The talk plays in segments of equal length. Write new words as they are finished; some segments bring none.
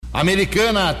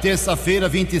Americana, terça-feira,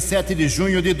 27 de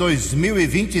junho de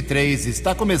 2023.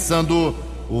 Está começando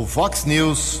o Vox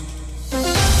News.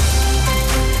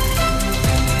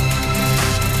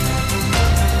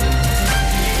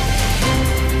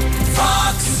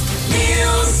 Vox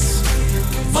News.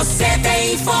 Você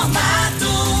bem informado.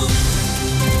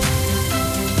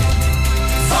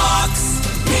 Vox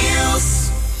News.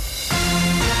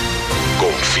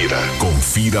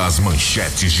 Confira as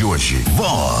manchetes de hoje.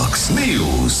 Vox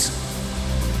News.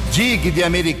 DIG de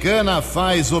Americana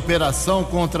faz operação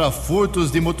contra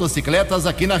furtos de motocicletas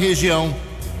aqui na região.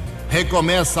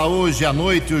 Recomeça hoje à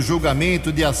noite o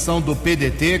julgamento de ação do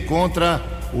PDT contra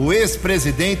o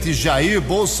ex-presidente Jair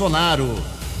Bolsonaro.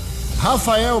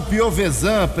 Rafael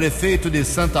Piovesan, prefeito de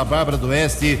Santa Bárbara do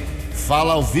Oeste,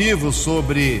 fala ao vivo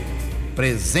sobre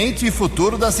presente e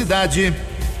futuro da cidade.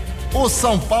 O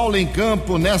São Paulo em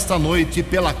campo nesta noite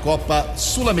pela Copa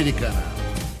Sul-Americana.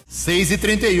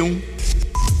 6h31.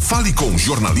 Fale com o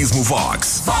Jornalismo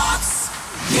Vox. Vox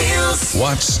News.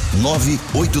 Vox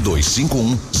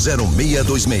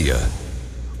 982510626.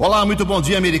 Olá, muito bom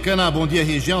dia, Americana. Bom dia,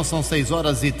 região. São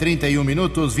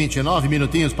 6h31, 29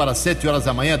 minutinhos para 7 horas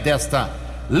da manhã desta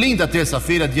linda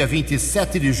terça-feira, dia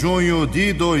 27 de junho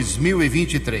de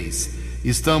 2023.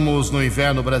 Estamos no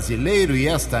inverno brasileiro e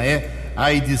esta é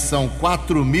a edição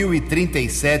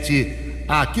 4037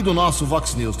 aqui do nosso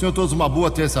Vox News. Tenham todos uma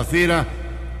boa terça-feira,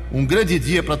 um grande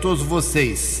dia para todos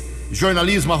vocês.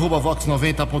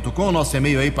 jornalismo@vox90.com, nosso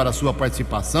e-mail aí para a sua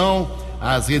participação,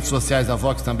 as redes sociais da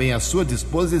Vox também à sua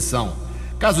disposição.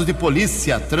 Casos de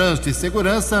polícia, trânsito e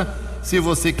segurança, se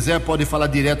você quiser pode falar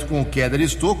direto com o Keller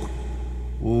Estocco.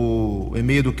 O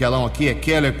e-mail do Kelão aqui é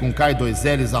keller com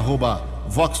K2Ls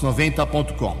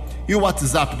 @vox90.com. E o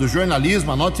WhatsApp do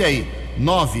jornalismo, anote aí,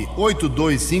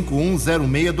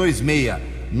 982510626,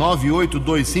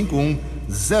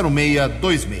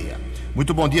 982510626.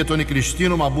 Muito bom dia, Tony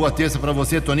Cristino, uma boa terça para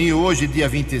você, Toninho. Hoje, dia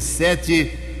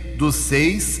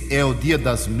 27/6, é o dia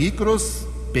das micros,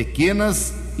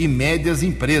 pequenas e médias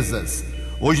empresas.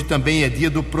 Hoje também é dia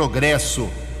do progresso.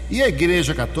 E a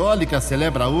Igreja Católica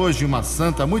celebra hoje uma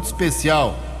santa muito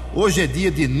especial. Hoje é dia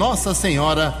de Nossa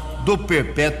Senhora do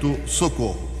Perpétuo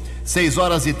Socorro.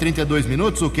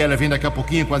 6h32. O Keller vem daqui a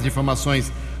pouquinho com as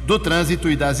informações do trânsito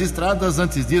e das estradas.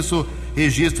 Antes disso,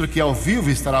 registro que ao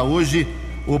vivo estará hoje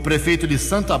o prefeito de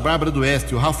Santa Bárbara do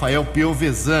Oeste, o Rafael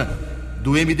Piovesan,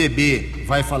 do MDB.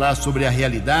 Vai falar sobre a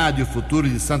realidade e o futuro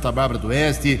de Santa Bárbara do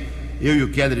Oeste. Eu e o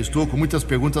Keller estou com muitas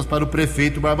perguntas para o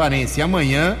prefeito barbarense. E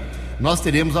amanhã nós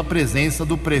teremos a presença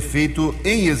do prefeito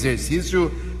em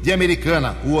exercício de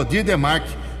Americana, o Odir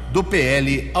Demarque, do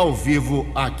PL, ao vivo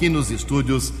aqui nos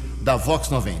estúdios da Vox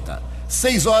 90.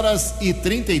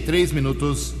 6h33.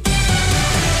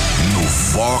 No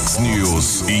Vox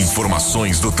News,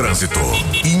 informações do trânsito,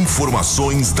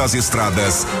 informações das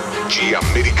estradas de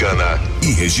Americana e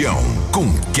região,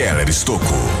 com Keller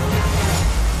Estocco.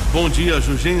 Bom dia,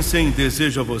 Jugensen.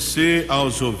 Desejo a você,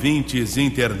 aos ouvintes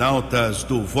internautas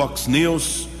do Vox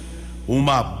News,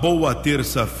 uma boa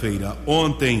terça-feira.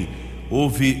 Ontem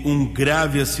houve um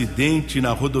grave acidente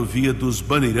na rodovia dos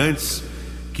Bandeirantes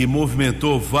que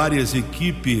movimentou várias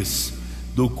equipes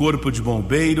do Corpo de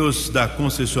Bombeiros, da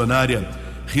concessionária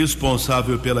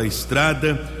responsável pela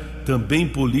estrada, também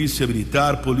Polícia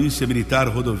Militar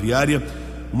Rodoviária,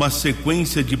 uma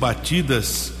sequência de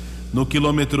batidas no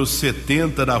quilômetro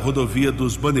 70 da rodovia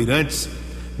dos Bandeirantes,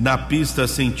 na pista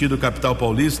sentido capital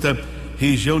paulista,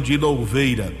 região de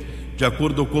Louveira. De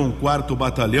acordo com o 4º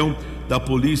Batalhão da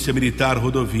Polícia Militar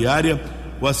Rodoviária,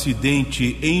 o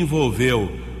acidente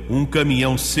envolveu um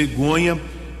caminhão cegonha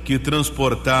que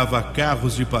transportava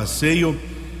carros de passeio,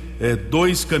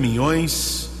 2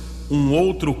 caminhões, um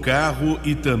outro carro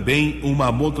e também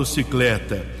uma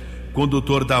motocicleta. O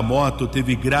condutor da moto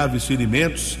teve graves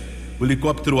ferimentos. O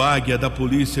helicóptero Águia da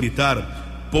Polícia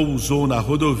Militar pousou na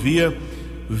rodovia.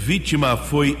 Vítima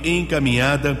foi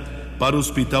encaminhada para o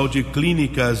Hospital de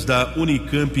Clínicas da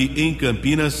Unicamp em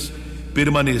Campinas,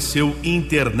 permaneceu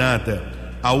internada.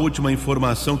 A última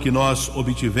informação que nós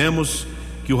obtivemos,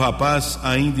 que o rapaz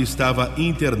ainda estava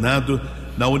internado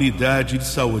na unidade de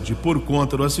saúde. Por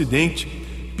conta do acidente,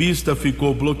 pista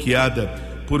ficou bloqueada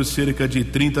por cerca de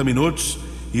 30 minutos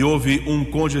e houve um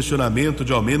congestionamento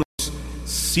de ao menos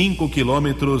 5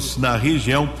 quilômetros na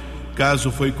região. Caso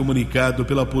foi comunicado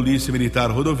pela Polícia Militar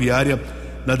Rodoviária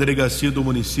na delegacia do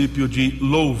município de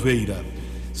Louveira.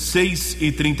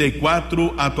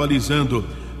 6h34, atualizando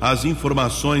as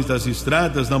informações das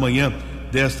estradas na manhã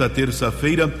desta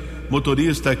terça-feira.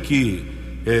 Motorista que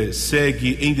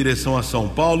segue em direção a São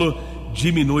Paulo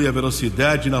diminui a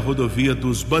velocidade na rodovia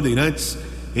dos Bandeirantes,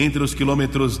 entre os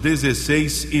quilômetros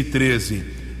 16 e 13.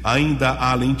 Ainda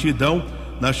há lentidão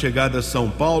na chegada a São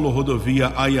Paulo,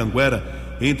 rodovia Anhanguera,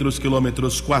 entre os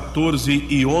quilômetros 14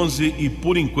 e 11, e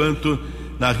por enquanto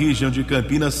na região de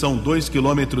Campinas são 2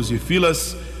 quilômetros de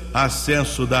filas,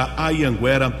 acesso da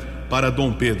Anhanguera para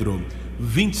Dom Pedro.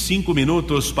 25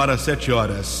 minutos para 7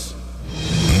 horas.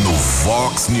 No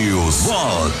Fox News.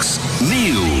 Fox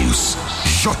News.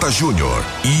 J. Júnior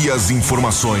e as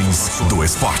informações do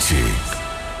esporte.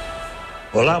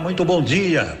 Olá, muito bom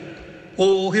dia.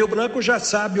 O Rio Branco já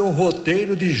sabe o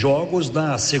roteiro de jogos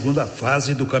na segunda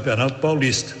fase do Campeonato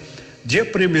Paulista.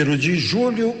 Dia 1º de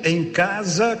julho, em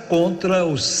casa contra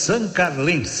o San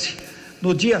Carlense.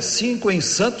 No dia 5, em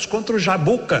Santos, contra o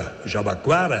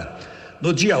Jabaquara.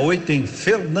 No dia 8, em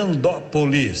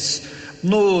Fernandópolis.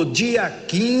 No dia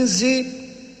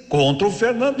 15, contra o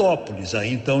Fernandópolis,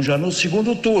 aí então já no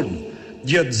segundo turno.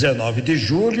 Dia 19 de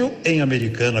julho, em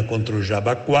Americana contra o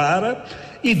Jabaquara.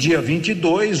 E dia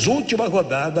 22, última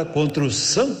rodada contra o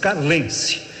San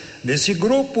Carlense. Nesse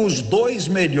grupo, os 2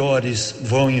 melhores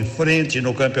vão em frente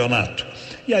no campeonato.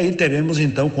 E aí teremos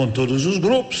então, com todos os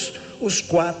grupos, os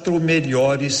 4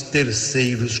 melhores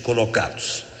terceiros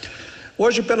colocados.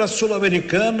 Hoje, pela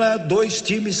Sul-Americana, 2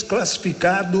 times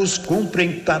classificados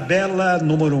cumprem tabela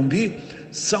no Morumbi: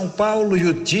 São Paulo e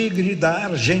o Tigre da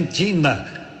Argentina,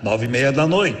 9:30 da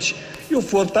noite. E o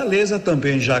Fortaleza,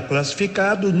 também já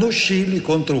classificado, no Chile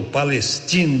contra o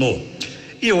Palestino.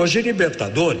 E hoje,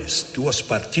 Libertadores, 2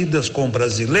 partidas com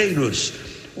brasileiros: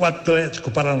 o Atlético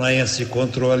Paranaense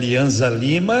contra o Alianza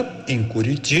Lima, em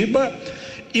Curitiba,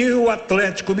 e o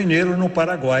Atlético Mineiro no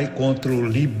Paraguai contra o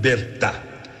Libertad.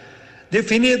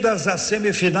 Definidas as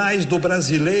semifinais do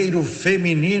Brasileiro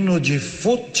Feminino de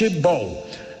Futebol: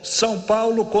 São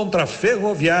Paulo contra a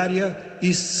Ferroviária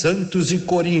e Santos e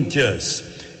Corinthians.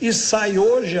 E sai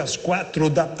hoje às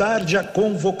 16h a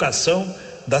convocação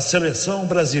da Seleção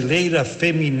Brasileira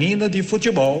Feminina de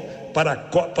Futebol para a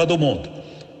Copa do Mundo.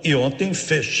 E ontem,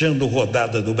 fechando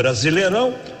rodada do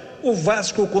Brasileirão, o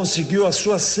Vasco conseguiu a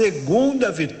sua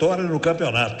segunda vitória no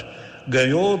campeonato.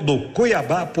 Ganhou do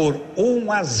Cuiabá por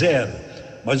 1-0.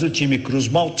 Mas o time Cruz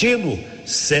Maltino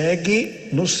segue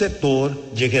no setor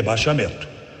de rebaixamento.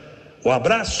 Um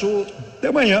abraço, até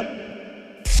amanhã.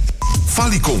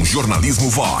 Fale com o Jornalismo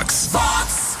Vox.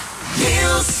 Fox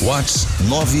News. Vox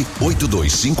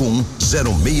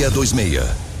 982510626.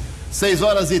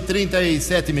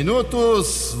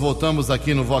 6h37. Voltamos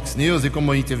aqui no Vox News, e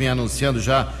como a gente vem anunciando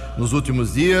já nos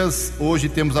últimos dias, hoje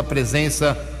temos a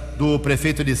presença do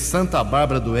prefeito de Santa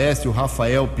Bárbara do Oeste, o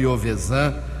Rafael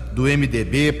Piovesan, do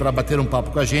MDB, para bater um papo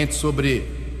com a gente sobre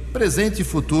presente e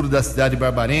futuro da cidade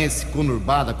barbarense,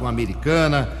 conurbada com a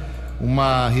Americana,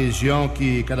 uma região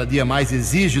que cada dia mais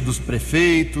exige dos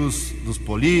prefeitos, dos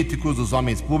políticos, dos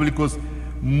homens públicos,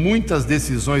 muitas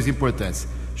decisões importantes.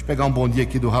 Deixa eu pegar um bom dia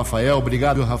aqui do Rafael.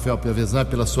 Obrigado, Rafael Piovesan,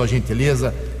 pela sua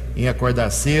gentileza em acordar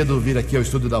cedo, vir aqui ao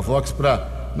estúdio da Vox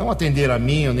para não atender a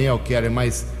mim nem ao Keller,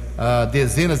 mas a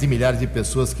dezenas de milhares de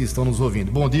pessoas que estão nos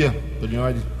ouvindo. Bom dia, tudo em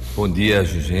ordem? Bom dia,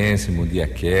 Jugense, bom dia,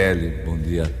 Kelly, bom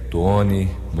dia, Tony,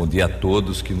 bom dia a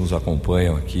todos que nos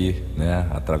acompanham aqui, né,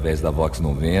 através da Vox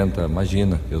 90.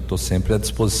 Imagina, eu estou sempre à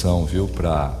disposição, viu,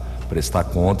 para prestar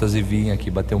contas e vir aqui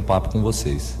bater um papo com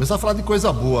vocês. Começar a falar de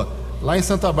coisa boa. Lá em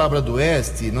Santa Bárbara do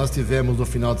Oeste, nós tivemos no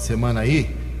final de semana aí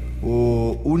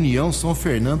o União São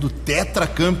Fernando,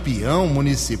 tetracampeão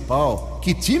municipal.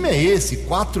 Que time é esse?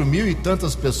 4.000 e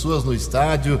tantas pessoas no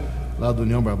estádio lá do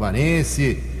União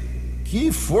Barbarense.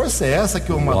 Que força é essa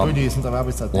que o Amador de Santa Bárbara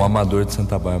está tendo? O Amador de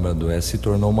Santa Bárbara do Oeste se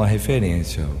tornou uma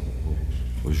referência,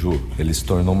 o Ju. Ele se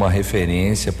tornou uma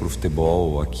referência para o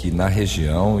futebol aqui na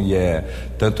região, e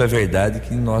tanto é verdade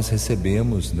que nós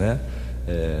recebemos, né,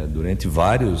 durante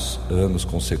vários anos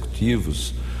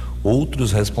consecutivos,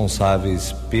 outros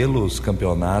responsáveis pelos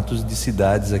campeonatos de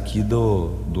cidades aqui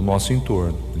do nosso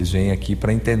entorno. Eles vêm aqui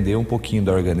para entender um pouquinho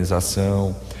da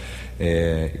organização,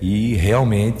 e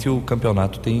realmente o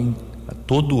campeonato tem,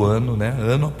 todo ano, né,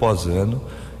 ano após ano,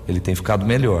 ele tem ficado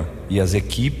melhor. E as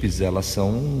equipes, elas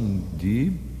são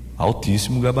de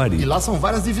altíssimo gabarito. E lá são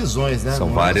várias divisões, né? São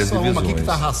não várias é só divisões. Uma aqui que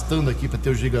está arrastando aqui para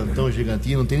ter o gigantão, o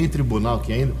gigantinho, não tem nem tribunal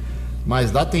aqui ainda.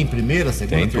 Mas lá tem primeira,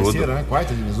 segunda, terceira, né?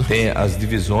 Quarta divisão. Tem as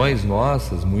divisões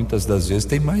nossas, muitas das vezes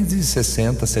tem mais de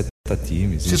 60, 70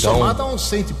 times. Se então, somar, dá uns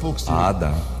 100 e poucos times.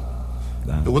 dá.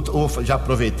 Já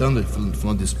aproveitando,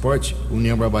 falando de esporte, o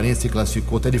União Barbarense se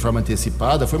classificou até de forma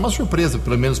antecipada. Foi uma surpresa,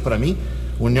 pelo menos para mim.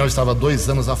 O União estava 2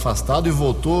 anos afastado e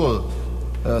voltou.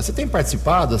 Você tem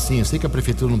participado, assim? Eu sei que a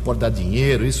prefeitura não pode dar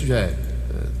dinheiro, isso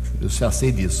eu já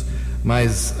sei disso.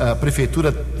 Mas a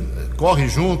prefeitura corre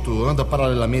junto, anda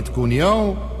paralelamente com a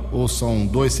União, ou são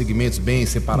dois segmentos bem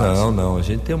separados? Não, a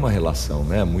gente tem uma relação,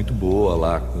 né, muito boa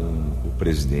lá com o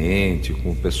presidente,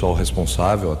 com o pessoal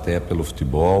responsável até pelo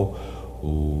futebol,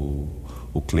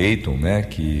 o Cleiton, né,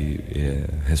 que é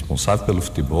responsável pelo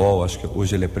futebol. Acho que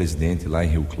hoje ele é presidente lá em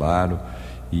Rio Claro.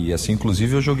 E assim,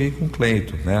 inclusive, eu joguei com o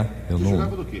Cleiton, né?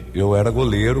 Jogava do quê? Eu era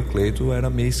goleiro, o Cleiton era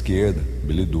meia esquerda,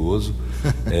 habilidoso.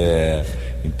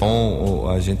 Então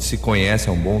a gente se conhece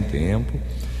há um bom tempo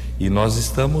e nós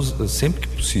estamos sempre que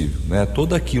possível, né?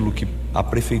 Todo aquilo que a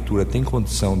prefeitura tem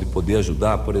condição de poder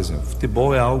ajudar, por exemplo,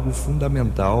 futebol é algo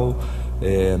fundamental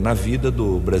na vida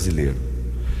do brasileiro.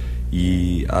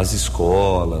 E as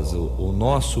escolas,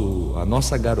 a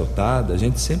nossa garotada, a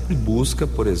gente sempre busca,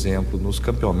 por exemplo, nos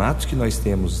campeonatos que nós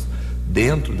temos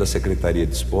dentro da Secretaria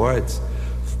de Esportes,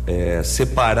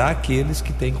 separar aqueles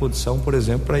que têm condição, por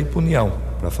exemplo, para ir para a União,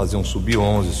 para fazer um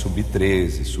sub-11,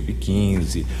 sub-13,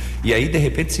 sub-15, e aí de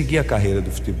repente seguir a carreira do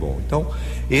futebol. Então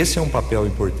esse é um papel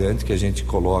importante que a gente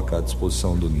coloca à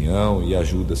disposição da União e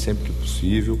ajuda sempre que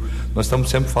possível. Nós estamos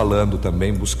sempre falando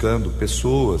também, buscando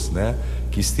pessoas, né,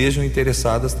 que estejam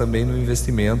interessadas também no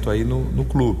investimento aí no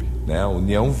clube, né? A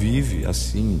União vive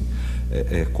assim,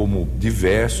 como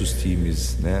diversos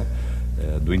times, né,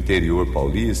 do interior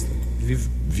paulista,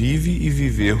 vive e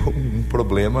viveu um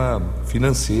problema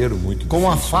financeiro muito difícil. Com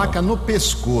a faca no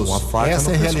pescoço. Com a faca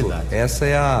Essa no é a pescoço. realidade. Essa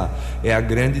é a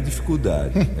grande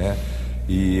dificuldade, né?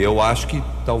 E eu acho que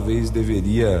talvez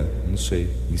deveria, não sei,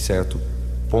 em certo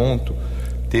ponto,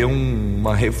 ter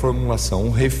uma reformulação,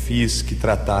 um refis que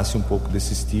tratasse um pouco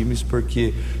desses times,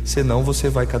 porque senão você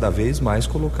vai cada vez mais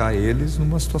colocar eles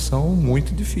numa situação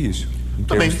muito difícil em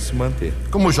termos de se manter.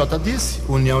 Como o Jota disse,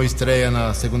 União estreia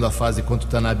na segunda fase contra o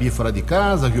Tanabi fora de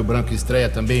casa, Rio Branco estreia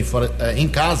também em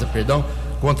casa,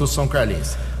 contra o São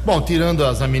Carlense. Bom, tirando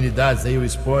as amenidades aí, o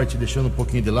esporte, deixando um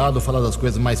pouquinho de lado, vou falar das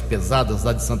coisas mais pesadas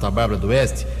lá de Santa Bárbara do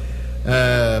Oeste.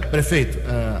 Prefeito,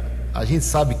 a gente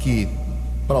sabe que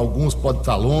para alguns pode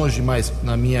estar longe, mas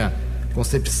na minha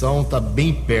concepção está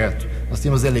bem perto. Nós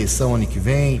temos eleição ano que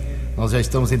vem, nós já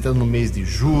estamos entrando no mês de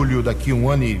julho, daqui 1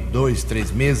 ano e 2, 3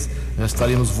 meses já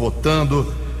estaremos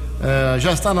votando.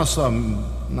 Já está na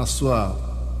sua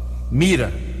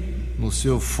mira, no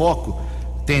seu foco,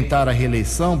 tentar a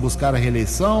reeleição, buscar a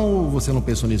reeleição, ou você não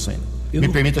pensou nisso ainda?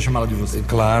 Permita chamá-la de você.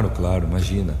 Claro,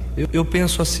 imagina. Eu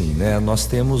penso assim, né? Nós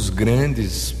temos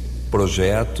grandes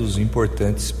projetos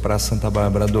importantes para Santa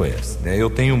Bárbara do Oeste, né? Eu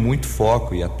tenho muito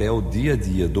foco, e até o dia a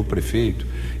dia do prefeito,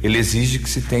 ele exige que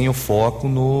se tenha o foco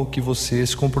no que você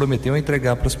se comprometeu a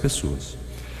entregar para as pessoas.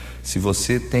 Se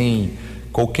você tem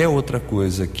qualquer outra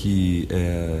coisa que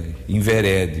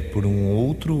enverede por um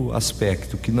outro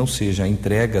aspecto que não seja a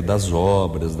entrega das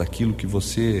obras, daquilo que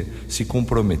você se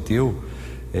comprometeu,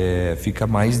 fica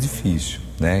mais difícil,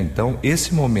 né? Então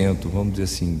esse momento, vamos dizer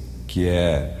assim, que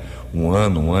é um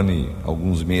ano e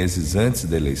alguns meses antes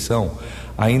da eleição,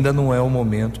 ainda não é o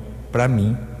momento para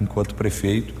mim, enquanto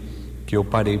prefeito, que eu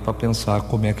parei para pensar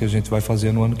como é que a gente vai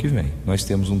fazer no ano que vem. Nós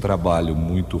temos um trabalho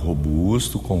muito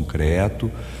robusto, concreto,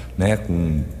 né,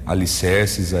 com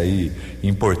alicerces aí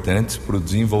importantes para o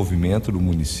desenvolvimento do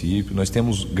município. Nós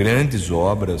temos grandes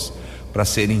obras para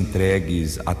serem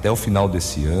entregues até o final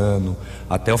desse ano,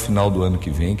 até o final do ano que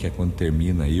vem, que é quando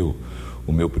termina aí o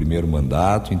meu primeiro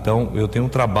mandato. Então eu tenho um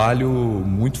trabalho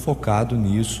muito focado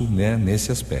nisso, né, nesse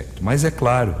aspecto. Mas é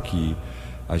claro que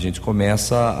a gente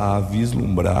começa a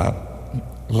vislumbrar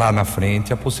lá na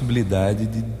frente a possibilidade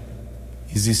de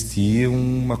existir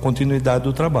uma continuidade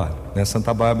do trabalho, né?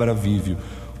 Santa Bárbara vive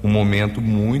um momento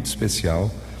muito especial.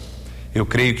 Eu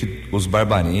creio que os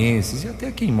barbarenses e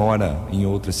até quem mora em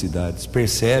outras cidades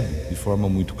percebe de forma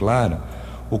muito clara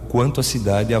o quanto a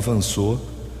cidade avançou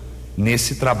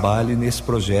nesse trabalho e nesse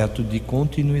projeto de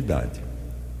continuidade,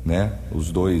 né?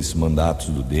 Os 2 mandatos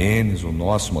do Denis, o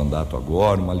nosso mandato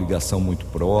agora, uma ligação muito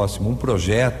próxima, um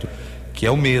projeto que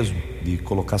é o mesmo, de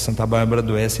colocar Santa Bárbara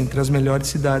do Oeste entre as melhores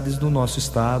cidades do nosso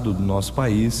estado, do nosso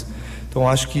país. Então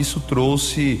acho que isso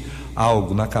trouxe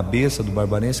algo na cabeça do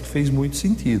barbarense que fez muito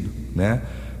sentido, né?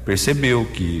 Percebeu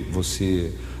que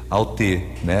você, ao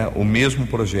ter, né, o mesmo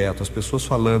projeto, as pessoas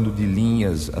falando de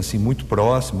linhas assim muito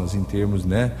próximas em termos,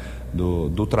 né,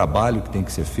 do trabalho que tem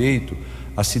que ser feito,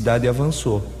 a cidade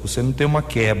avançou. Você não tem uma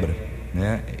quebra,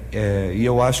 né? E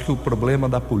eu acho que o problema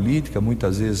da política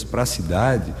muitas vezes para a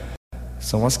cidade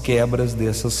são as quebras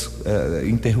dessas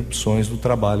interrupções do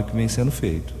trabalho que vem sendo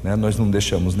feito, né? Nós não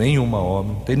deixamos nenhuma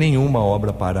obra, não tem nenhuma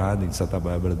obra parada em Santa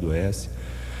Bárbara do Oeste.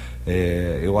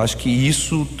 Eu acho que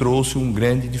isso trouxe um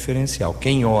grande diferencial.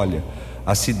 Quem olha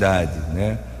a cidade,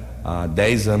 né, há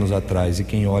 10 anos atrás, e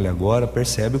quem olha agora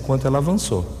percebe o quanto ela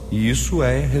avançou. E isso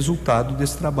é resultado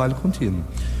desse trabalho contínuo.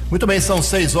 Muito bem, são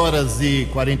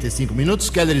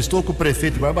 6h45. Keller Estouco,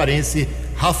 prefeito barbarense,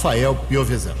 Rafael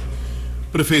Piovesan.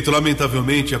 Prefeito,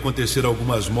 lamentavelmente aconteceram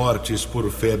algumas mortes por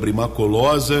febre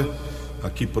maculosa.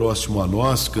 Aqui próximo a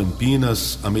nós,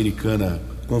 Campinas, Americana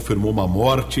confirmou uma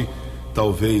morte.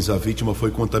 Talvez a vítima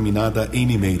foi contaminada em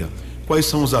Limeira. Quais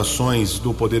são as ações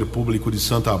do Poder Público de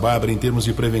Santa Bárbara em termos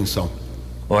de prevenção?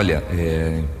 Olha,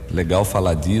 é legal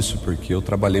falar disso porque eu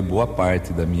trabalhei boa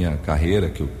parte da minha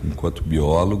carreira, enquanto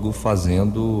biólogo,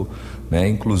 fazendo,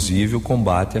 inclusive o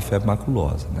combate à febre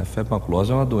maculosa. A febre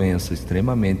maculosa é uma doença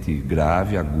extremamente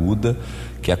grave, aguda,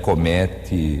 que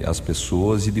acomete as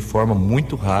pessoas e de forma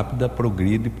muito rápida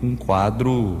progride para um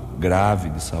quadro grave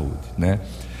de saúde,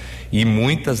 E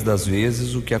muitas das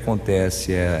vezes o que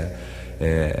acontece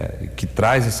que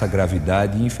traz essa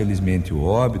gravidade e infelizmente o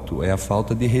óbito é a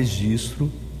falta de registro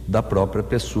da própria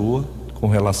pessoa com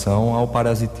relação ao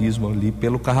parasitismo ali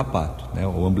pelo carrapato,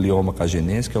 O amblioma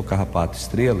cagenense, que é o carrapato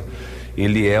estrela,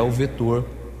 ele é o vetor,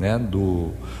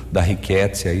 da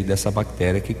riquétia aí dessa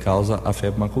bactéria que causa a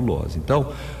febre maculosa.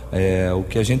 Então, o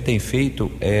que a gente tem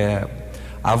feito é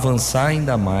avançar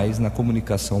ainda mais na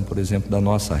comunicação, por exemplo, da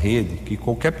nossa rede, que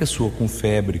qualquer pessoa com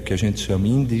febre, que a gente chama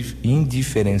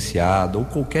indiferenciada, ou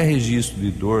qualquer registro de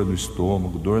dor no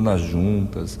estômago, dor nas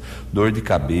juntas, dor de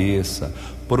cabeça,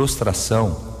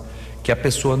 prostração, que a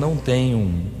pessoa não tem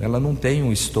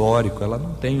um histórico, ela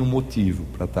não tem um motivo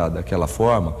para estar daquela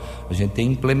forma. A gente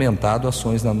tem implementado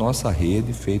ações na nossa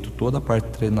rede, feito toda a parte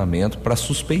de treinamento para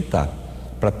suspeitar,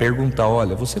 para perguntar,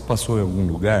 olha, você passou em algum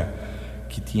lugar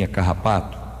que tinha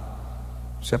carrapato?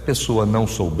 Se a pessoa não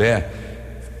souber,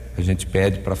 a gente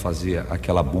pede para fazer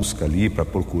aquela busca ali, para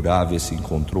procurar ver se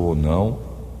encontrou ou não.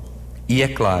 E é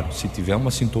claro, se tiver uma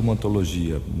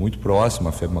sintomatologia muito próxima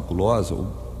à febre maculosa,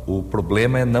 o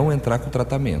problema é não entrar com o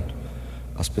tratamento.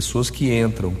 As pessoas que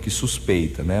entram, que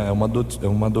suspeitam, é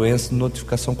uma doença de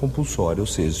notificação compulsória, ou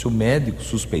seja, se o médico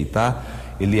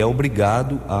suspeitar, ele é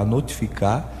obrigado a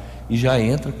notificar e já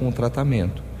entra com o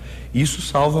tratamento. Isso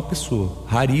salva a pessoa.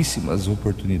 Raríssimas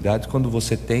oportunidades, quando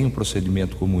você tem um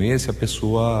procedimento como esse, a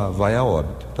pessoa vai a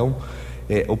óbito. Então,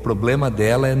 o problema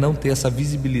dela é não ter essa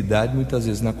visibilidade, muitas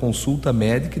vezes, na consulta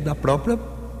médica e do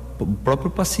próprio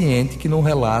paciente que não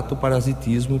relata o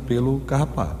parasitismo pelo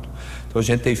carrapato. Então, a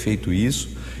gente tem feito isso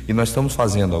e nós estamos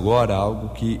fazendo agora algo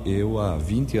que eu, há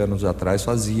 20 anos atrás,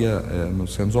 fazia no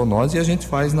Centro Zoonose e a gente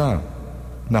faz na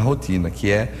rotina,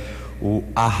 que é o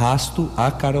arrasto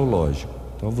acarológico.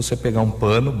 Então você pegar um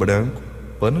pano branco,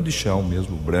 pano de chão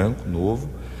mesmo, branco, novo,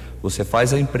 você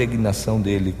faz a impregnação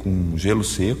dele com gelo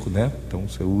seco, Então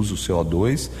você usa o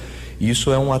CO2, e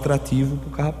isso é um atrativo para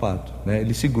o carrapato,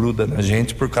 Ele se gruda na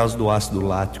gente por causa do ácido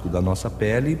lático da nossa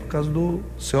pele e por causa do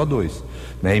CO2,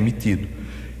 emitido.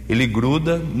 Ele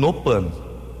gruda no pano,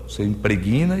 você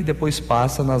impregna e depois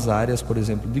passa nas áreas, por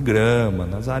exemplo, de grama,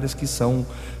 nas áreas que são,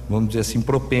 vamos dizer assim,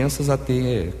 propensas a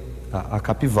ter a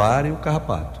capivara e o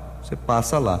carrapato. Você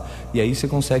passa lá e aí você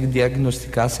consegue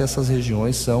diagnosticar se essas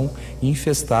regiões são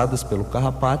infestadas pelo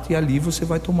carrapato, e ali você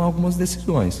vai tomar algumas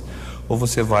decisões. Ou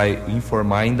você vai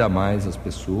informar ainda mais as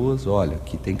pessoas, olha,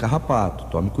 aqui tem carrapato,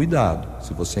 tome cuidado.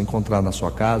 Se você encontrar na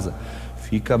sua casa,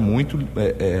 fica muito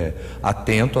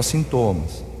atento a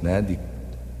sintomas, de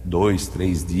 2,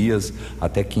 3 dias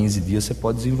até 15 dias você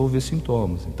pode desenvolver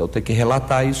sintomas. Então tem que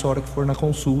relatar isso a hora que for na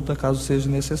consulta, caso seja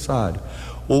necessário.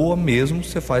 Ou mesmo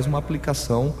você faz uma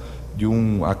aplicação de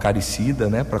um acaricida,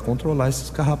 para controlar esses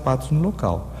carrapatos no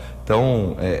local.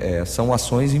 Então, são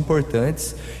ações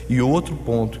importantes. E outro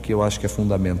ponto que eu acho que é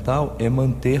fundamental é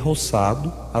manter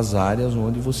roçado as áreas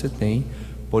onde você tem,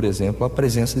 por exemplo, a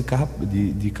presença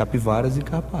de capivaras e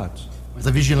carrapatos. Mas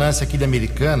a vigilância aqui da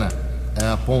Americana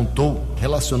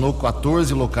relacionou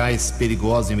 14 locais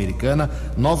perigosos em Americana,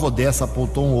 Nova Odessa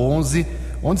apontou 11.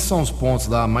 Onde são os pontos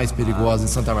lá mais perigosos em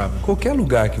Santa Bárbara? Qualquer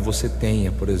lugar que você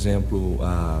tenha, por exemplo,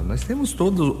 nós temos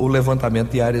todo o levantamento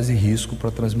de áreas de risco para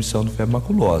a transmissão de febre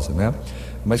maculosa,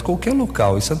 Mas qualquer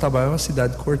local, e Santa Bárbara é uma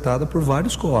cidade cortada por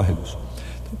vários córregos.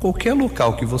 Então, qualquer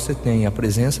local que você tenha a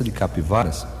presença de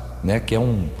capivaras, que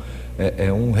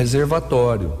é um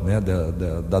reservatório,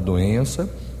 da doença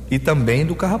e também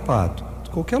do carrapato.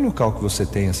 Qualquer local que você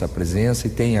tenha essa presença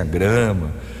e tenha grama,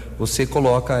 você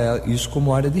coloca isso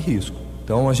como área de risco.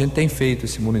 Então a gente tem feito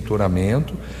esse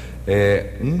monitoramento,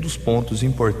 um dos pontos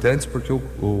importantes, porque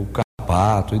o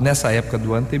carrapato, e nessa época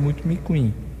do ano tem muito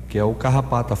micuim, que é o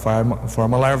carrapato, a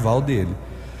forma larval dele.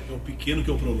 pequeno que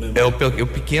é o problema. É o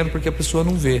pequeno porque a pessoa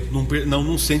não vê.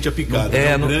 Não sente a picada.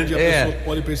 Grande a pessoa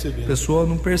pode perceber. A pessoa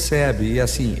não percebe. E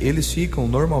assim, eles ficam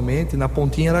normalmente na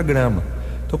pontinha da grama.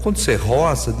 Então quando você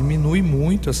roça, diminui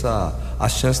muito a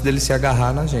chance dele se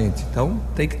agarrar na gente. Então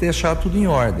tem que deixar tudo em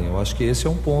ordem. Eu acho que esse é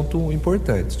um ponto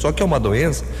importante. Só que é uma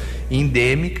doença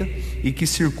endêmica e que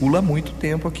circula há muito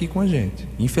tempo aqui com a gente.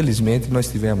 Infelizmente nós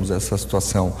tivemos essa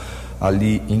situação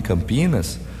ali em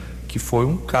Campinas, que foi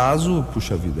um caso,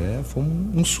 puxa vida, foi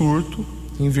um surto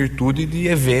em virtude de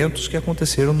eventos que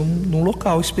aconteceram num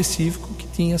local específico que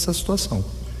tinha essa situação.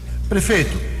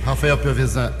 Prefeito Rafael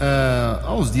Piovesan,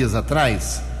 há uns dias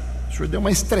atrás, o senhor deu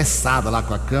uma estressada lá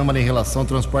com a Câmara em relação ao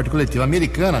transporte coletivo. A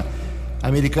Americana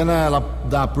ela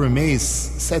dá por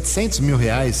mês R$700 mil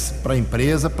para a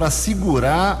empresa para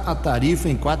segurar a tarifa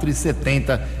em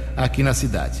R$4,70 aqui na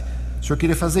cidade. O senhor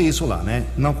queria fazer isso lá, né?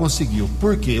 Não conseguiu.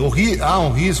 Por quê? Há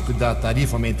um risco da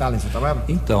tarifa aumentar lá em Santa Bárbara?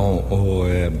 Então,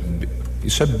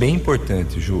 isso é bem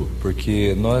importante, Ju,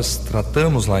 porque nós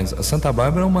tratamos lá em Santa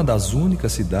Bárbara, é uma das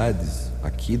únicas cidades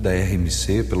aqui da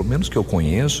RMC, pelo menos que eu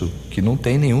conheço, que não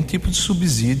tem nenhum tipo de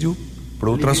subsídio para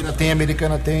o transporte.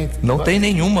 Americana tem. Não tem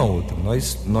nenhuma outra.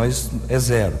 Nós é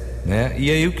zero, né? E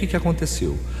aí o que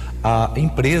aconteceu? A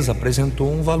empresa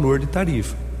apresentou um valor de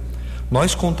tarifa.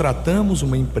 Nós contratamos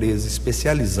uma empresa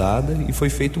especializada e foi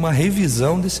feita uma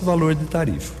revisão desse valor de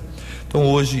tarifa. Então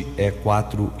hoje é R$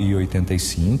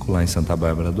 4,85 lá em Santa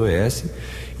Bárbara do Oeste,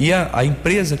 e a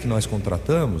empresa que nós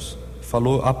contratamos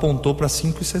apontou para R$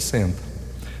 5,60.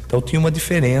 Então tinha uma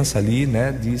diferença ali,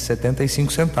 né, de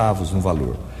 75 centavos no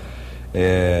valor.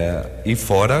 E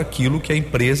fora aquilo que a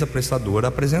empresa prestadora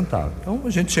apresentava. Então a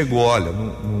gente chegou, olha,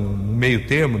 no meio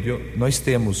termo, nós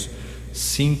temos R$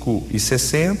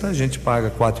 5,60, a gente paga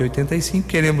R$ 4,85,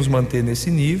 queremos manter nesse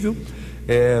nível,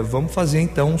 vamos fazer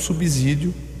então um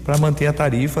subsídio para manter a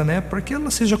tarifa, né, para que ela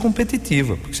seja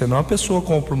competitiva, porque senão a pessoa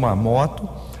compra uma moto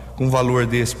com um valor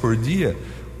desse por dia,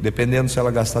 dependendo se ela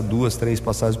gastar 2, 3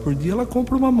 passagens por dia, ela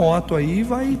compra uma moto aí e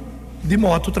vai de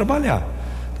moto trabalhar.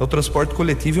 Então o transporte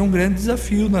coletivo é um grande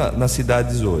desafio nas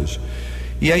cidades hoje.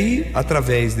 E aí,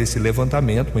 através desse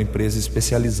levantamento, uma empresa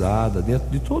especializada, dentro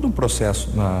de todo um processo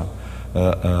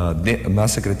na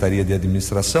Secretaria de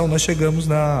Administração, nós chegamos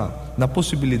na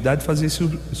possibilidade de fazer esse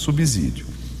subsídio.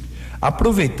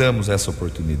 Aproveitamos essa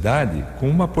oportunidade com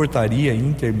uma portaria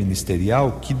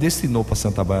interministerial que destinou para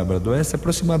Santa Bárbara do Oeste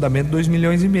aproximadamente R$2,5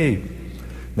 milhões,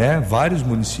 né? Vários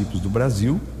municípios do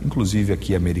Brasil, inclusive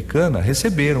aqui a Americana,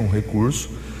 receberam um recurso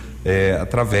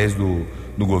através do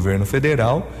governo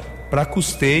federal para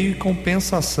custeio e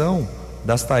compensação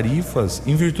das tarifas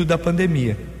em virtude da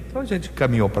pandemia. Então a gente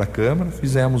caminhou para a Câmara,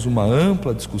 fizemos uma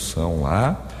ampla discussão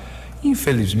lá.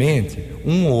 Infelizmente,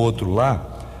 um ou outro lá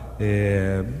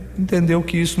entendeu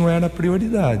que isso não era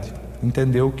prioridade,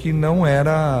 entendeu que não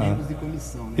era. Membros de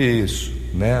comissão, né? Isso,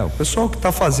 né? O pessoal que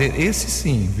está fazendo, esses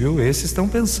sim, viu? Esses estão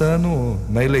pensando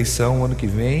na eleição ano que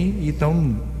vem e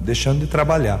estão deixando de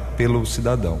trabalhar pelo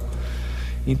cidadão.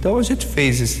 Então a gente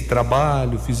fez esse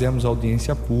trabalho, fizemos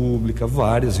audiência pública,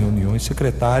 várias reuniões,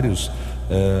 secretários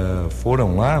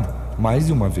foram lá mais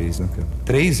de uma vez, né,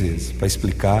 3 vezes, para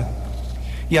explicar.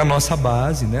 E a nossa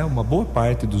base, né, uma boa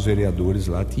parte dos vereadores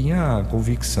lá tinha a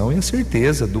convicção e a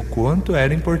certeza do quanto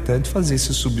era importante fazer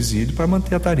esse subsídio para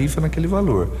manter a tarifa naquele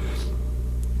valor.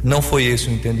 Não foi esse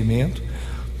o entendimento.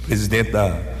 O presidente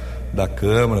da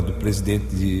Câmara, do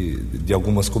presidente de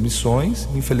algumas comissões,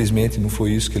 infelizmente não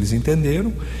foi isso que eles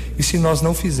entenderam. E se nós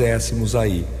não fizéssemos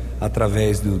aí,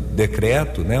 através do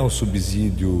decreto, né, o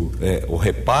subsídio, o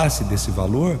repasse desse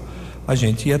valor, a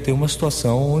gente ia ter uma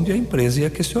situação onde a empresa ia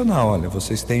questionar: olha,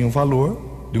 vocês têm um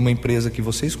valor de uma empresa que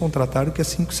vocês contrataram que é R$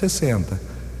 5,60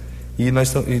 e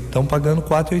nós estão pagando R$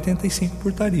 4,85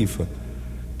 por tarifa.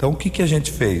 Então o que a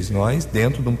gente fez? Nós,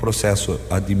 dentro de um processo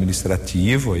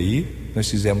administrativo aí, nós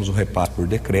fizemos o repasse por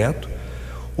decreto.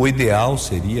 O ideal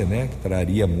seria, né, que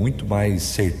traria muito mais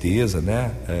certeza,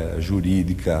 né,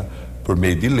 jurídica por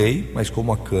meio de lei, mas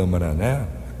como a Câmara, né,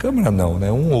 a Câmara não,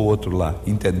 né, um ou outro lá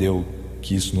entendeu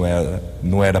que isso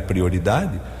não era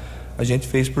prioridade, a gente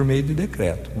fez por meio de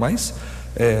decreto. Mas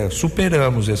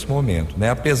superamos esse momento,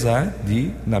 né? Apesar de,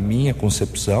 na minha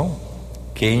concepção,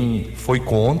 quem foi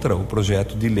contra o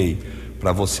projeto de lei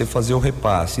para você fazer o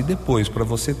repasse e depois para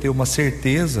você ter uma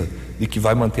certeza de que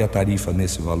vai manter a tarifa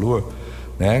nesse valor,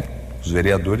 né? Os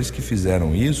vereadores que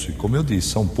fizeram isso, e como eu disse,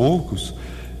 são poucos,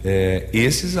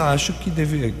 esses acham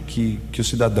que o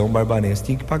cidadão barbarense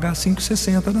tinha que pagar R$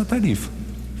 5,60 na tarifa.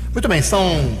 Muito bem,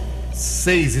 são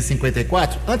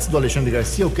 6h54. Antes do Alexandre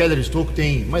Garcia, o Keller Estouco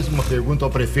tem mais uma pergunta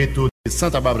ao prefeito de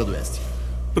Santa Bárbara do Oeste.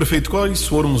 Prefeito, quais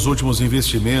foram os últimos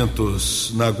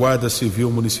investimentos na Guarda Civil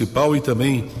Municipal e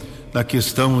também na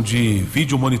questão de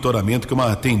vídeo monitoramento, que é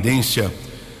uma tendência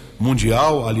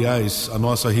mundial? Aliás, a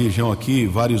nossa região aqui,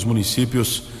 vários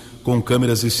municípios com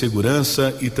câmeras de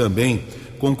segurança e também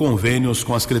com convênios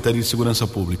com a Secretaria de Segurança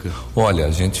Pública. Olha,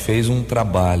 a gente fez um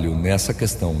trabalho nessa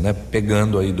questão, né?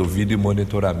 Pegando aí do vídeo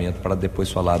monitoramento para depois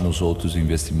falar nos outros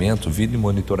investimentos. Vídeo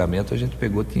monitoramento a gente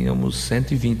pegou, tínhamos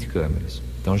 120 câmeras.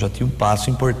 Então já tinha um passo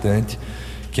importante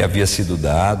que havia sido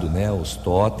dado, né? Os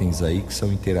totens aí que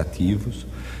são interativos.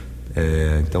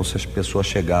 Então se a pessoa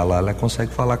chegar lá, ela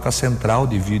consegue falar com a central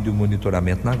de vídeo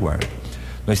monitoramento na Guarda.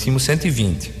 Nós tínhamos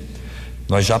 120,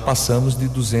 nós já passamos de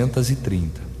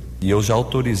 230 e eu já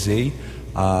autorizei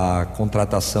a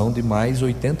contratação de mais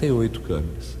 88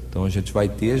 câmeras. Então a gente vai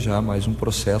ter já mais um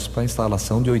processo para a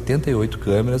instalação de 88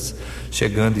 câmeras,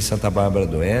 chegando em Santa Bárbara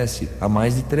do Oeste a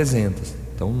mais de 300.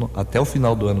 Então, até o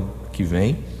final do ano que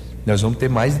vem, nós vamos ter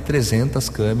mais de 300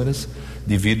 câmeras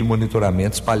de vídeo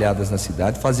monitoramento espalhadas na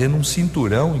cidade, fazendo um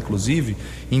cinturão, inclusive,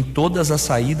 em todas as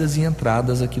saídas e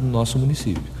entradas aqui no nosso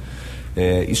município.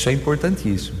 Isso é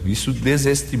importantíssimo. Isso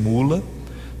desestimula,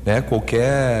 né,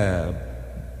 qualquer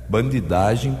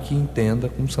bandidagem que entenda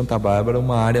como Santa Bárbara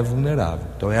uma área vulnerável.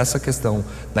 Então essa questão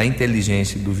da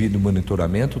inteligência e do vídeo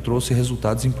monitoramento trouxe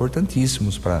resultados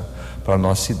importantíssimos para a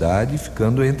nossa cidade,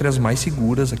 ficando entre as mais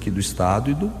seguras aqui do estado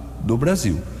e do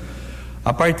Brasil.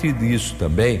 A partir disso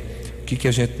também, o que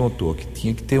a gente notou? Que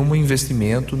tinha que ter um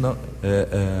investimento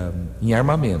em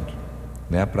armamento,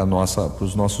 né, para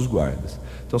os nossos guardas.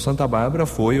 Então Santa Bárbara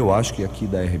foi, eu acho que aqui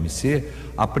da RMC,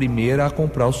 a primeira a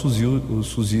comprar os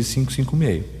fuzis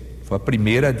 556. Foi a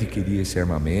primeira a adquirir esse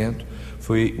armamento,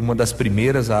 foi uma das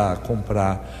primeiras a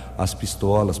comprar as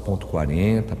pistolas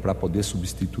 .40 para poder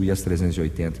substituir as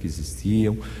 380 que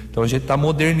existiam. Então a gente está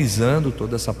modernizando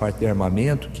toda essa parte de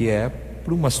armamento, que é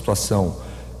para uma situação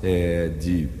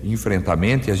de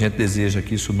enfrentamento, e a gente deseja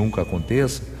que isso nunca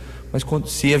aconteça, mas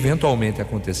se eventualmente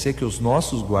acontecer, que os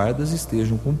nossos guardas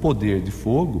estejam com poder de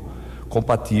fogo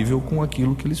compatível com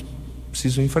aquilo que eles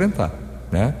precisam enfrentar,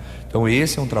 né? Então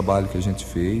esse é um trabalho que a gente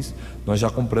fez. Nós já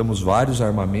compramos vários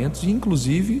armamentos,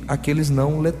 inclusive aqueles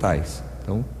não letais.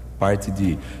 Então parte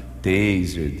de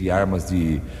taser, de armas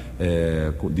de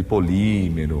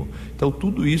polímero. Então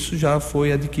tudo isso já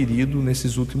foi adquirido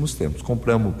nesses últimos tempos.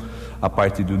 Compramos a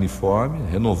parte de uniforme,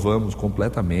 renovamos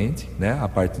completamente, né, a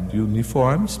parte de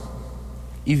uniformes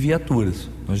e viaturas.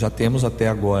 Nós já temos até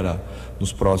agora,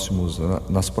 nas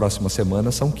próximas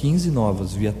semanas, são 15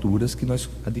 novas viaturas que nós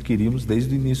adquirimos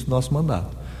desde o início do nosso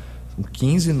mandato. São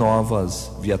 15 novas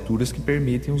viaturas que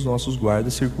permitem os nossos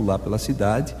guardas circular pela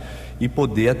cidade e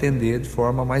poder atender de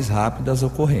forma mais rápida as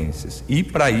ocorrências. E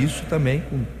para isso também,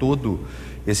 com todo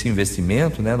esse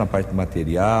investimento, né, na parte de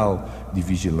material, de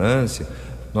vigilância,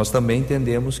 nós também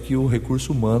entendemos que o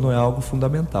recurso humano é algo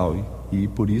fundamental e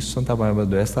por isso Santa Bárbara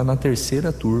do Oeste está na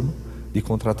terceira turma de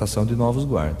contratação de novos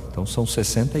guardas. Então são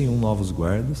 61 novos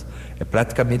guardas, é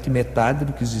praticamente metade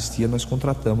do que existia, nós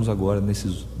contratamos agora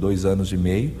nesses 2 anos e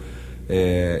meio,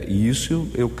 e isso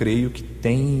eu creio que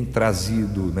tem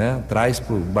trazido, né, traz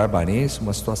para o barbarense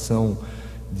uma situação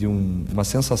de uma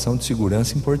sensação de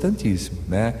segurança importantíssima,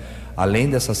 né? Além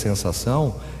dessa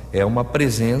sensação, é uma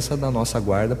presença da nossa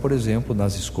guarda, por exemplo,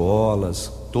 nas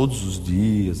escolas, todos os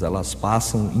dias, elas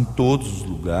passam em todos os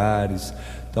lugares.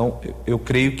 Então, eu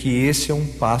creio que esse é um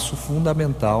passo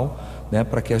fundamental, né,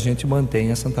 para que a gente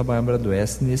mantenha Santa Bárbara do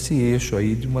Oeste nesse eixo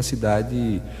aí de uma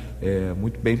cidade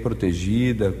muito bem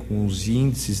protegida, com os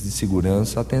índices de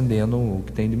segurança atendendo o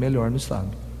que tem de melhor no estado.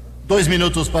 2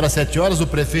 minutos para 7 horas, o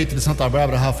prefeito de Santa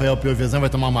Bárbara, Rafael Piovesan, vai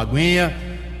tomar uma aguinha.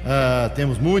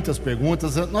 Temos muitas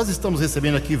perguntas. Nós estamos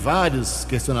recebendo aqui vários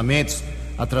questionamentos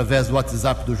através do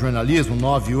WhatsApp do jornalismo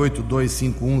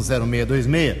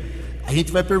 982510626. A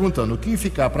gente vai perguntando o que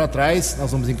ficar para trás.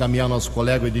 Nós vamos encaminhar o nosso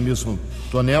colega Edmilson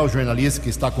Tonel, jornalista que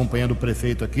está acompanhando o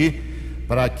prefeito aqui,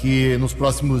 para que nos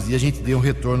próximos dias a gente dê um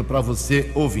retorno para você,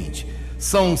 ouvinte.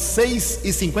 São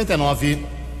 6h59.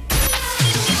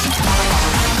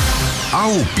 A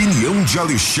opinião de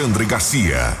Alexandre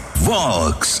Garcia.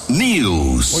 Vox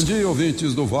News. Bom dia,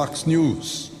 ouvintes do Vox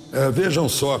News. Vejam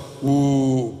só,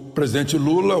 o presidente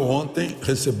Lula ontem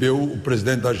recebeu o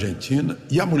presidente da Argentina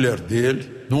e a mulher dele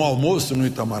num almoço no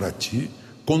Itamaraty,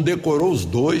 condecorou os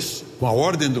dois com a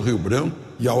Ordem do Rio Branco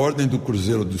e a Ordem do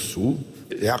Cruzeiro do Sul.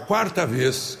 É a 4ª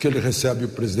vez que ele recebe o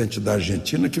presidente da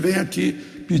Argentina, que vem aqui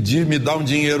pedir, me dá um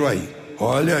dinheiro aí.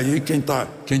 Olha aí quem tá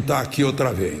aqui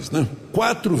outra vez, né?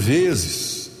 4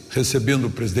 vezes recebendo o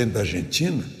presidente da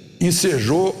Argentina,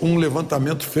 ensejou um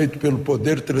levantamento feito pelo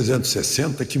Poder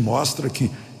 360 que mostra que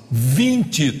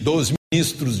 20 dos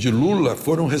Ministros de Lula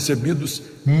foram recebidos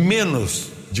menos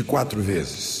de 4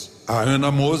 vezes. A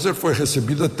Ana Moser foi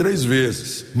recebida 3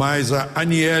 vezes, mas a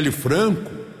Aniele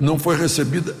Franco não foi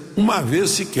recebida uma vez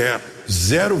sequer,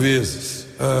 0 vezes.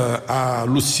 A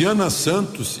Luciana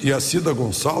Santos e a Cida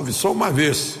Gonçalves só uma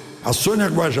vez. A Sônia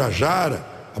Guajajara,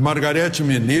 a Margarete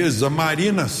Menezes, a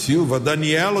Marina Silva, a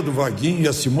Daniela do Vaguinho e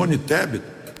a Simone Tebet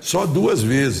só 2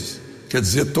 vezes. Quer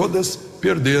dizer, todas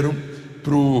perderam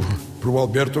para o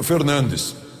Alberto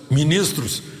Fernandes.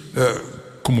 Ministros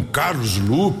como Carlos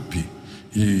Lupe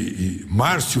e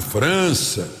Márcio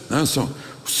França, né, são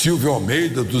o Silvio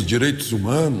Almeida dos Direitos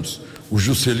Humanos, o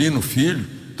Juscelino Filho,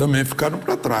 também ficaram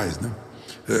para trás, né?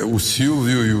 O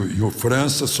Silvio e o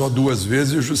França só 2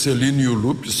 vezes e o Juscelino e o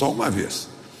Lupe só uma vez.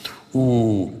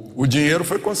 O dinheiro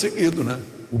foi conseguido, né?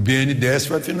 O BNDES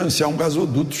vai financiar um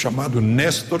gasoduto chamado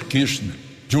Néstor Kirchner,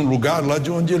 de um lugar lá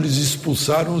de onde eles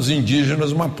expulsaram os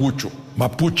indígenas Mapuche.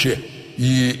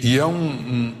 E é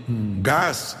um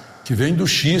gás que vem do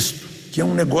xisto, que é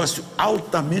um negócio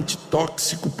altamente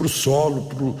tóxico para o solo,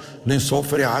 para o lençol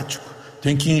freático.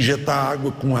 Tem que injetar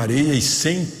água com areia e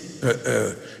sem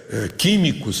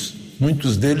químicos,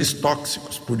 muitos deles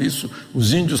tóxicos. Por isso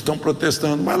os índios estão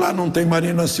protestando, mas lá não tem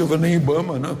Marina Silva nem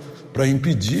Ibama, né, para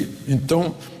impedir.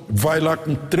 Então vai lá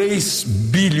com 3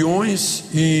 bilhões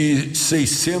e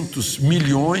 600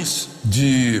 milhões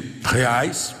de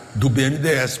reais do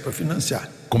BNDES para financiar.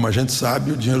 Como a gente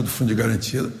sabe, o dinheiro do Fundo de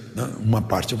Garantia, né, uma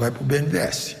parte vai para o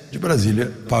BNDES. De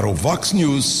Brasília, para o Vox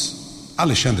News,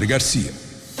 Alexandre Garcia.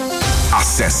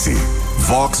 Acesse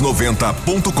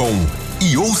vox90.com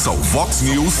e ouça o Vox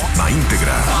News na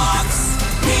íntegra. Vox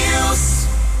News.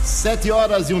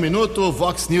 7h01,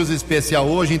 Vox News especial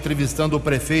hoje, entrevistando o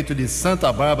prefeito de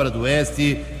Santa Bárbara do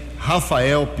Oeste,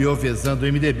 Rafael Piovesan, do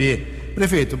MDB.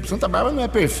 Prefeito, Santa Bárbara não é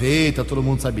perfeita, todo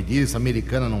mundo sabe disso,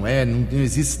 Americana não é, não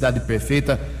existe cidade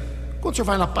perfeita. Quando você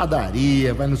vai na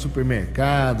padaria, vai no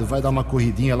supermercado, vai dar uma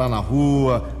corridinha lá na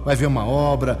rua, vai ver uma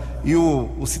obra, e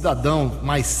o cidadão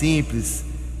mais simples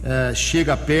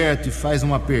chega perto e faz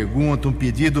uma pergunta, um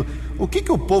pedido, o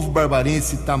que o povo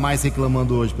barbarense está mais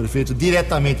reclamando hoje, prefeito,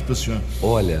 diretamente para o senhor?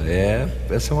 Olha,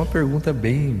 essa é uma pergunta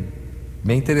bem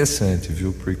interessante,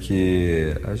 viu?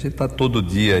 Porque a gente está todo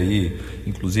dia aí,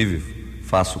 inclusive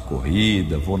faço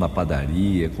corrida, vou na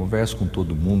padaria, converso com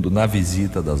todo mundo na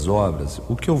visita das obras.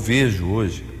 O que eu vejo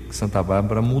hoje é que Santa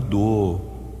Bárbara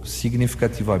mudou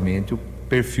significativamente o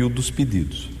perfil dos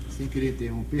pedidos. Sem querer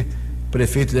interromper, o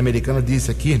prefeito de Americana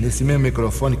disse aqui, nesse mesmo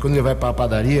microfone, que quando ele vai para a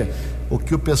padaria, o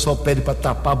que o pessoal pede para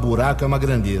tapar buraco é uma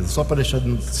grandeza. Só para deixar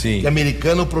que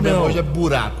Americana, o problema hoje é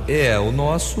buraco. O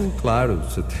nosso, claro,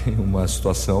 você tem uma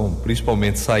situação,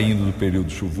 principalmente saindo do período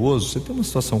chuvoso, você tem uma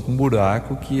situação com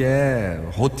buraco que é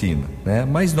rotina, né?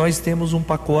 Mas nós temos um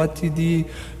pacote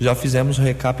já fizemos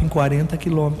recap em 40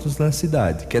 quilômetros na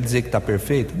cidade. Quer dizer que está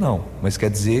perfeito? Não, mas quer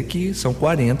dizer que são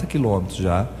 40 quilômetros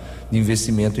já de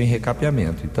investimento em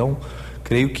recapeamento. Então,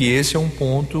 creio que esse é um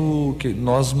ponto que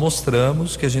nós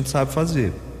mostramos que a gente sabe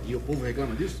fazer. E o povo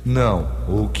reclama disso? Não.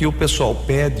 O que o pessoal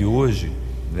pede hoje,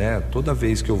 né, toda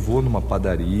vez que eu vou numa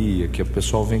padaria, que o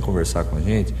pessoal vem conversar com a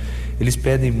gente, eles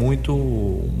pedem muito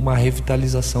uma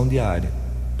revitalização de área,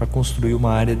 para construir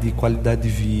uma área de qualidade de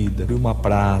vida, uma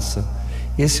praça.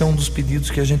 Esse é um dos pedidos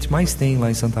que a gente mais tem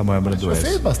lá em Santa Bárbara do Oeste. Você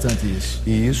fez bastante isso.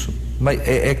 Isso. Mas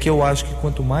é que eu acho que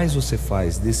quanto mais você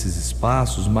faz desses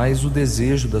espaços, mais o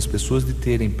desejo das pessoas de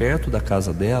terem perto da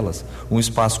casa delas um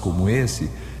espaço como esse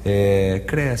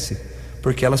cresce.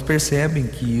 Porque elas percebem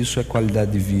que isso é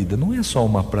qualidade de vida, não é só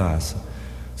uma praça.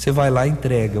 Você vai lá e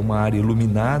entrega uma área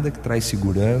iluminada que traz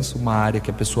segurança, uma área que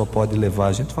a pessoa pode levar.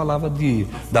 A gente falava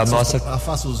da nossa...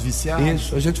 Afasta os viciados.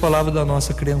 Isso, a gente falava da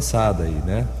nossa criançada aí,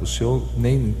 né? O senhor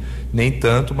nem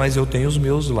tanto, mas eu tenho os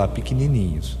meus lá,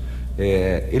 pequenininhos.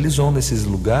 Eles vão nesses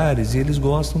lugares e eles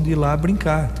gostam de ir lá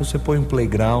brincar. Então você põe um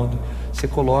playground, você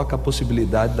coloca a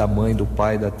possibilidade da mãe, do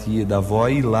pai, da tia, da avó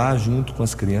ir lá junto com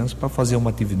as crianças para fazer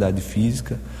uma atividade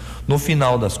física. No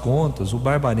final das contas, o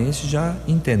barbarense já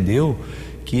entendeu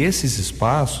que esses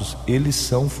espaços, eles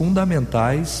são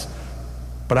fundamentais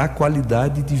para a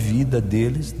qualidade de vida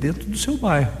deles dentro do seu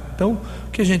bairro. Então,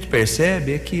 o que a gente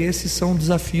percebe é que esses são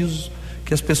desafios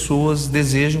que as pessoas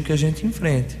desejam que a gente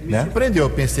enfrente. Me surpreendeu, eu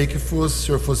pensei que o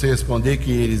senhor fosse responder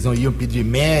que eles não iam pedir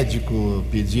médico,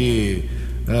 pedir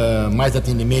mais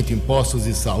atendimento em postos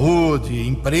de saúde,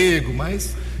 emprego,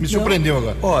 mas me surpreendeu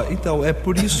agora. Então, é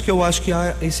por isso que eu acho que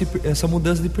há essa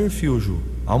mudança de perfil, Ju.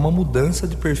 Há uma mudança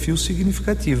de perfil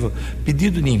significativa.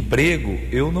 Pedido de emprego,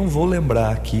 eu não vou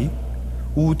lembrar aqui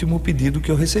o último pedido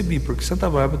que eu recebi, porque Santa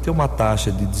Bárbara tem uma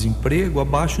taxa de desemprego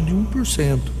abaixo de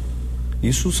 1%.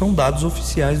 Isso são dados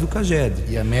oficiais do CAGED.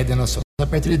 E a média nacional está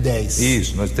perto de 10%.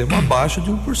 Isso, nós temos abaixo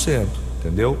de 1%,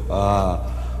 entendeu?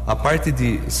 A parte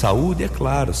de saúde, é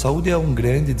claro, saúde é um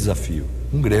grande desafio.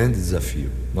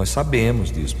 Nós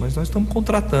sabemos disso, mas nós estamos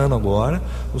contratando agora,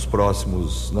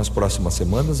 nas próximas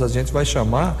semanas, a gente vai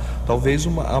chamar talvez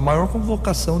a maior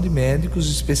convocação de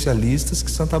médicos especialistas que